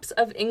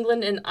of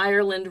England and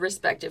Ireland,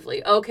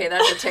 respectively. Okay,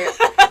 that's a terrible...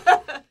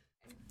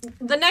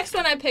 The next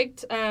one I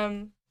picked,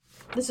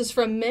 this is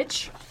from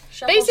Mitch.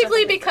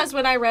 Basically because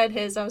when I read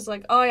his, I was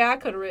like, oh yeah, I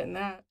could have written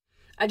that.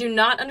 I do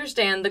not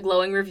understand the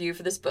glowing review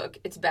for this book.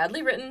 It's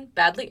badly written,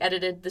 badly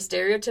edited, the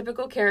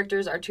stereotypical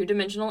characters are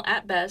two-dimensional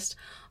at best,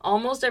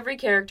 almost every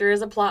character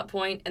is a plot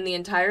point, and the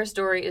entire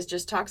story is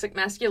just toxic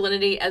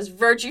masculinity as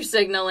virtue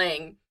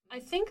signaling.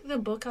 I think the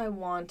book I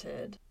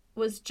wanted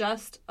was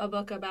just a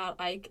book about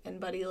Ike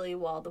and Buddy Lee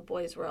while the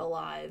boys were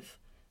alive,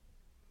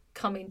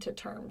 coming to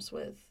terms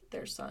with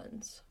their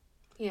sons.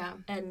 Yeah.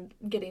 And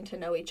getting to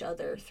know each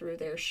other through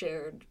their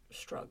shared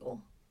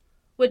struggle.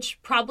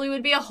 Which probably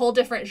would be a whole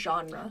different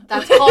genre.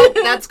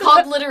 That's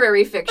called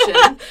literary fiction.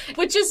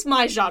 Which is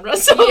my genre.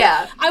 So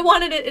yeah. I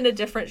wanted it in a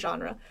different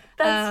genre.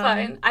 That's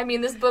fine. I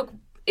mean, this book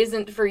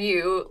isn't for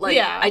you. Like,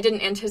 I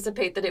didn't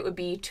anticipate that it would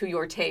be to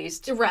your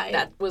taste. Right.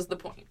 That was the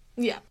point.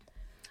 Yeah.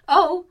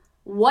 Oh,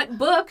 what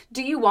book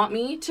do you want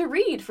me to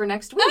read for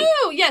next week?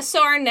 Oh, yes.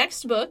 So our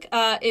next book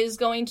is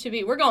going to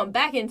be... We're going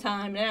back in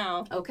time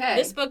now. Okay.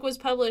 This book was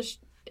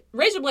published...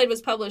 Razorblade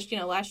was published,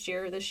 last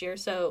year or this year.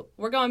 So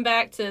we're going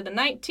back to the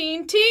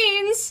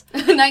 19-teens.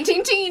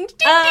 19-teen.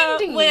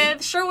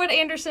 With Sherwood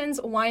Anderson's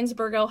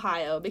Winesburg,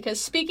 Ohio.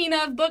 Because speaking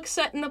of books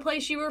set in the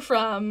place you were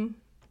from,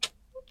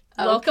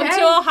 welcome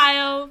to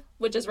Ohio,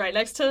 which is right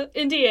next to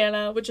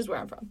Indiana, which is where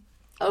I'm from.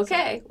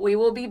 Okay. So. We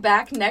will be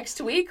back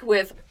next week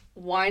with...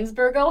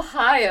 Winesburg,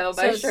 Ohio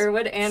by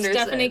Sherwood Anderson.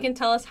 Stephanie can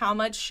tell us how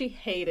much she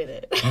hated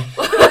it.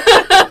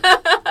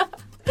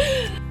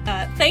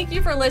 Thank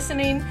you for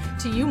listening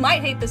to You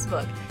Might Hate This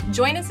Book.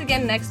 Join us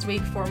again next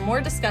week for more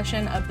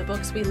discussion of the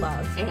books we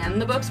love.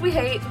 And the books we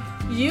hate.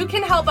 You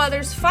can help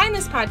others find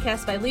this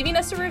podcast by leaving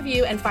us a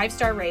review and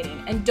 5-star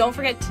rating. And don't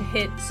forget to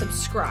hit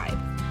subscribe.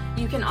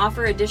 You can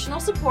offer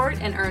additional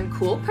support and earn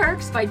cool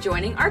perks by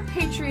joining our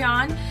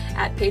Patreon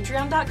at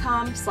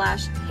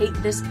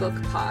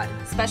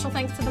patreon.com/hatethisbookpod. Special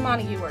thanks to the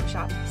Montague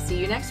Workshop. See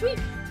you next week.